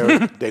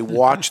where they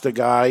watched the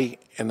guy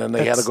and then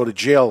they had to go to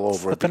jail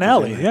over it? The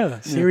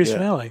finale, series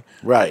finale.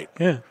 Right.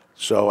 Yeah.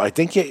 So I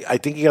think you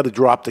got to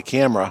drop the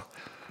camera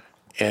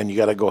and you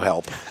got to go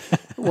help.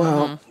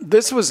 Well,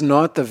 this was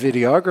not the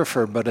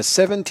videographer, but a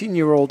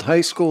 17-year-old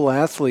high school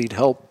athlete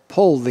helped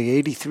pull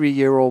the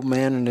 83-year-old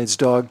man and his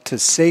dog to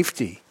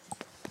safety.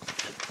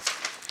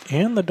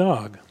 And the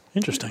dog.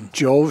 Interesting.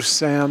 Joe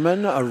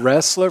Salmon, a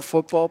wrestler,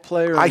 football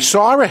player. I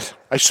saw it.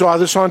 I saw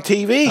this on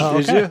TV. Oh,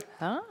 okay. Did you?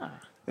 Ah.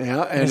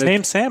 Yeah, and his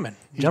name's Salmon.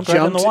 He Jumped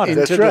right in the water.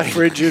 into the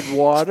frigid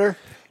water.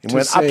 He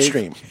went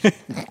upstream.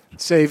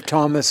 Save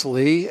Thomas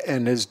Lee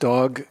and his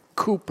dog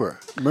Cooper.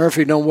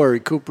 Murphy, don't worry,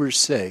 Cooper's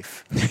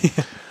safe.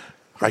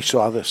 I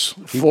saw this.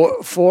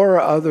 Four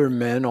other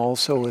men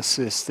also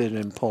assisted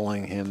in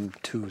pulling him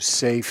to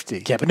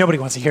safety. Yeah, but nobody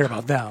wants to hear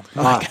about them.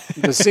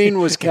 The scene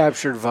was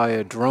captured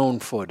via drone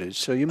footage,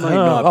 so you might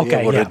not be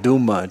able to do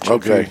much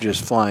if you're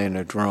just flying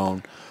a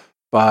drone,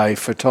 by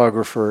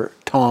photographer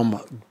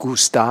Tom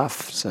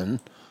Gustafson,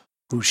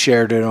 who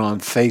shared it on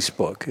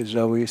Facebook. Is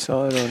that where you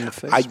saw it on the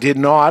Facebook? I did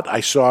not.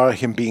 I saw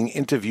him being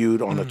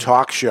interviewed on a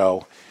talk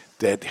show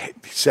that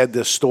said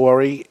this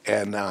story,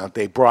 and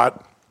they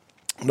brought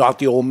not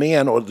the old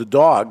man or the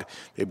dog.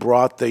 They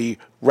brought the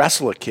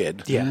wrestler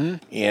kid in,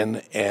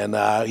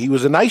 and he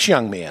was a nice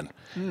young man.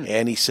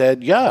 And he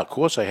said, yeah, of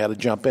course I had to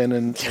jump in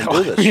and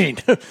do this. I mean,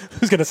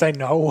 who's going to say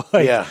no?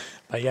 Yeah.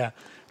 But yeah.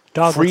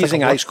 Dog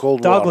freezing ice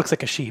cold dog water. looks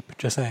like a sheep,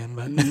 just saying.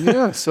 But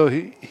yeah, so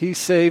he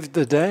saved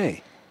the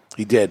day.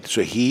 He did.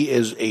 So he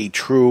is a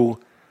true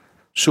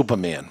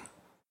Superman.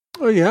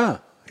 Oh, yeah.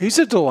 He's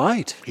a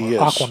delight. He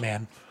is.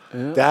 Aquaman.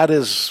 Yeah. That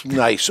is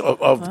nice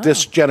of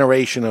this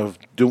generation of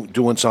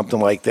doing something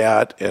like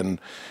that.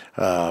 And,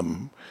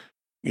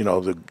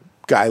 the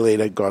guy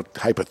later got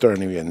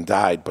hypothermia and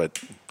died, but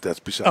that's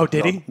beside. Oh,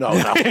 did he? No.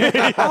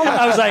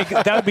 I was like,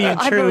 that would be in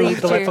true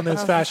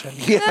delightfulness fashion.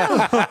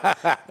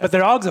 Yeah. But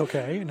their dog's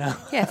okay,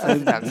 Yes,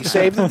 he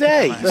saved the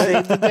day. He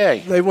saved the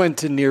day. They went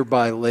to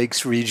nearby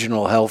Lakes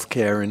Regional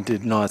Healthcare and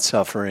did not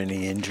suffer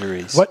any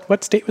injuries.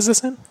 What state was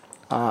this in?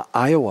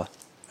 Iowa.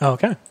 Oh,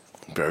 okay.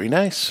 Very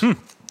nice.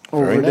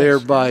 Over there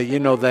by,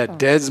 that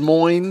Des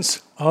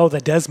Moines. Oh,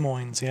 the Des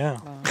Moines, yeah.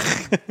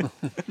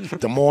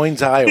 Des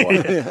Moines,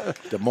 Iowa.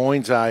 Des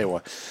Moines,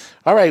 Iowa.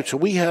 All right, so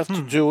we have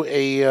to do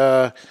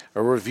a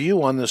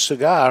review on this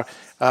cigar.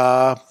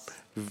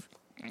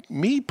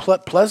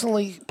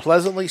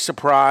 Pleasantly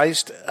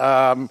surprised,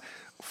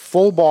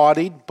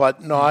 full-bodied,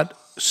 but not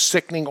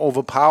sickening,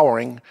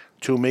 overpowering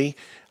to me.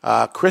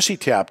 Chrissy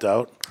tapped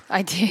out.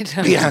 I did.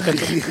 Yeah.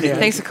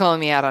 Thanks for calling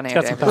me out on air,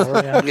 Got some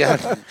David. power,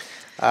 yeah.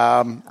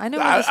 I know.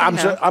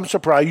 I'm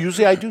surprised.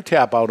 Usually, I do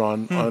tap out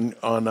on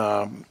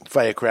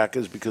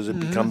firecrackers because it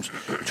becomes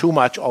too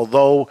much.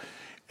 Although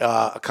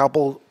a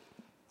couple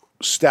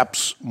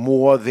steps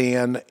more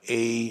than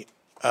a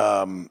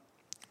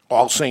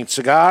All Saints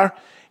cigar,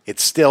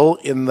 it's still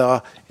in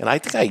the. And I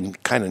think I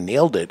kind of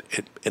nailed it.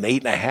 An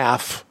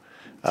 8.5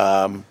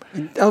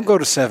 I'll go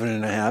to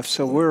 7.5.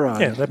 So we're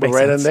on. Yeah, that makes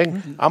Right sense.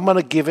 on thing. I'm going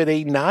to give it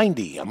a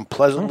 90. I'm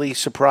pleasantly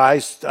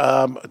surprised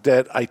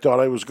that I thought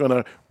I was going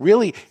to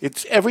really.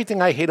 It's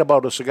everything I hate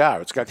about a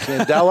cigar. It's got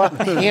candela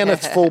and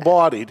it's full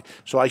bodied,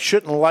 so I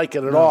shouldn't like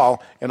it at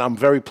all. And I'm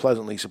very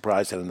pleasantly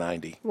surprised at a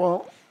 90.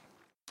 Well,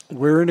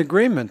 we're in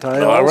agreement.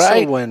 I All also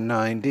right. went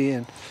 90,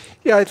 and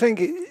yeah, I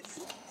think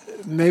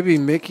maybe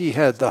Mickey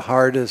had the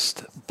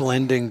hardest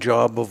blending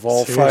job of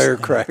all Seriously.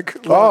 firecracker.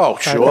 Oh,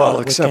 sure. Well,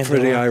 With except for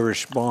the candela.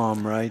 Irish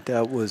bomb, right?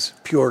 That was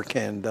pure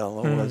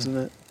candela, wasn't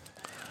it?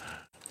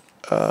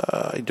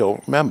 I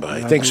don't remember.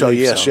 I think so. believe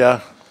Yes, so.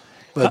 yeah.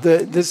 But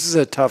this is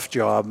a tough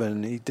job,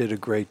 and he did a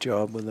great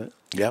job with it.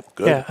 Yep,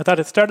 good. Yeah, I thought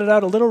it started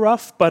out a little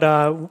rough, but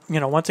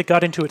once it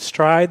got into its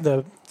stride,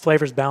 the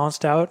flavors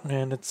balanced out,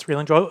 and it's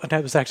really enjoyable. And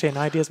it was actually a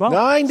 90 as well.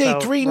 90, So,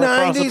 three we're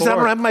across the 90s. I don't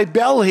board. have my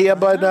bell here,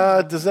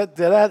 but did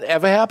that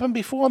ever happen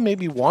before?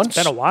 Maybe once.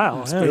 It's been a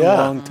while. It's yeah. been Yeah. a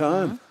long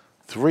time.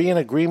 3 in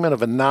agreement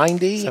of a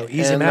 90. So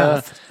easy and,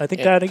 math. I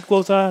think that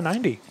equals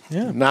 90.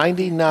 Yeah.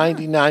 90,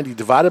 90, 90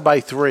 divided by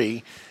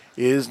 3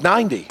 is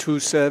 90.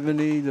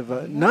 270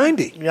 divided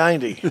 90.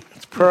 90.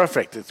 It's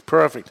perfect. It's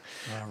perfect.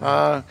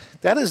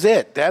 That is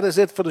it. That is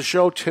it for the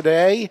show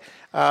today.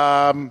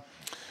 We're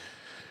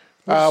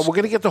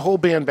going to get the whole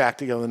band back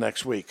together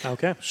next week.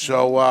 Okay.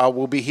 So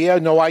we'll be here.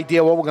 No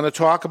idea what we're going to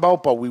talk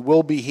about, but we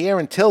will be here.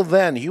 Until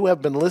then, you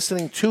have been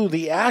listening to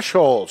The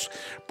Ashholes,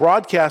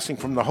 broadcasting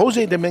from the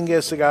Jose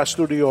Dominguez Cigar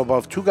Studio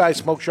above Two Guys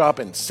Smoke Shop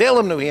in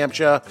Salem, New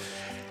Hampshire.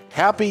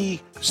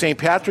 Happy St.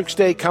 Patrick's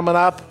Day coming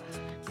up.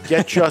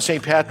 Get your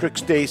St.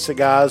 Patrick's Day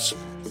cigars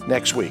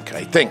next week,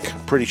 I think.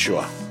 Pretty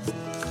sure.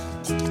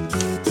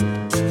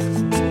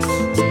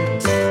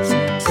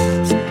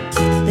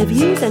 The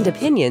views and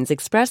opinions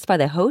expressed by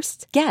the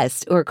hosts,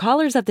 guests, or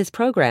callers of this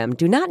program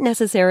do not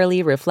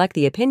necessarily reflect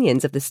the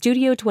opinions of the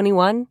Studio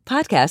 21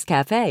 Podcast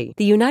Cafe,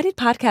 the United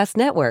Podcast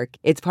Network,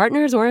 its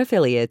partners, or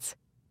affiliates.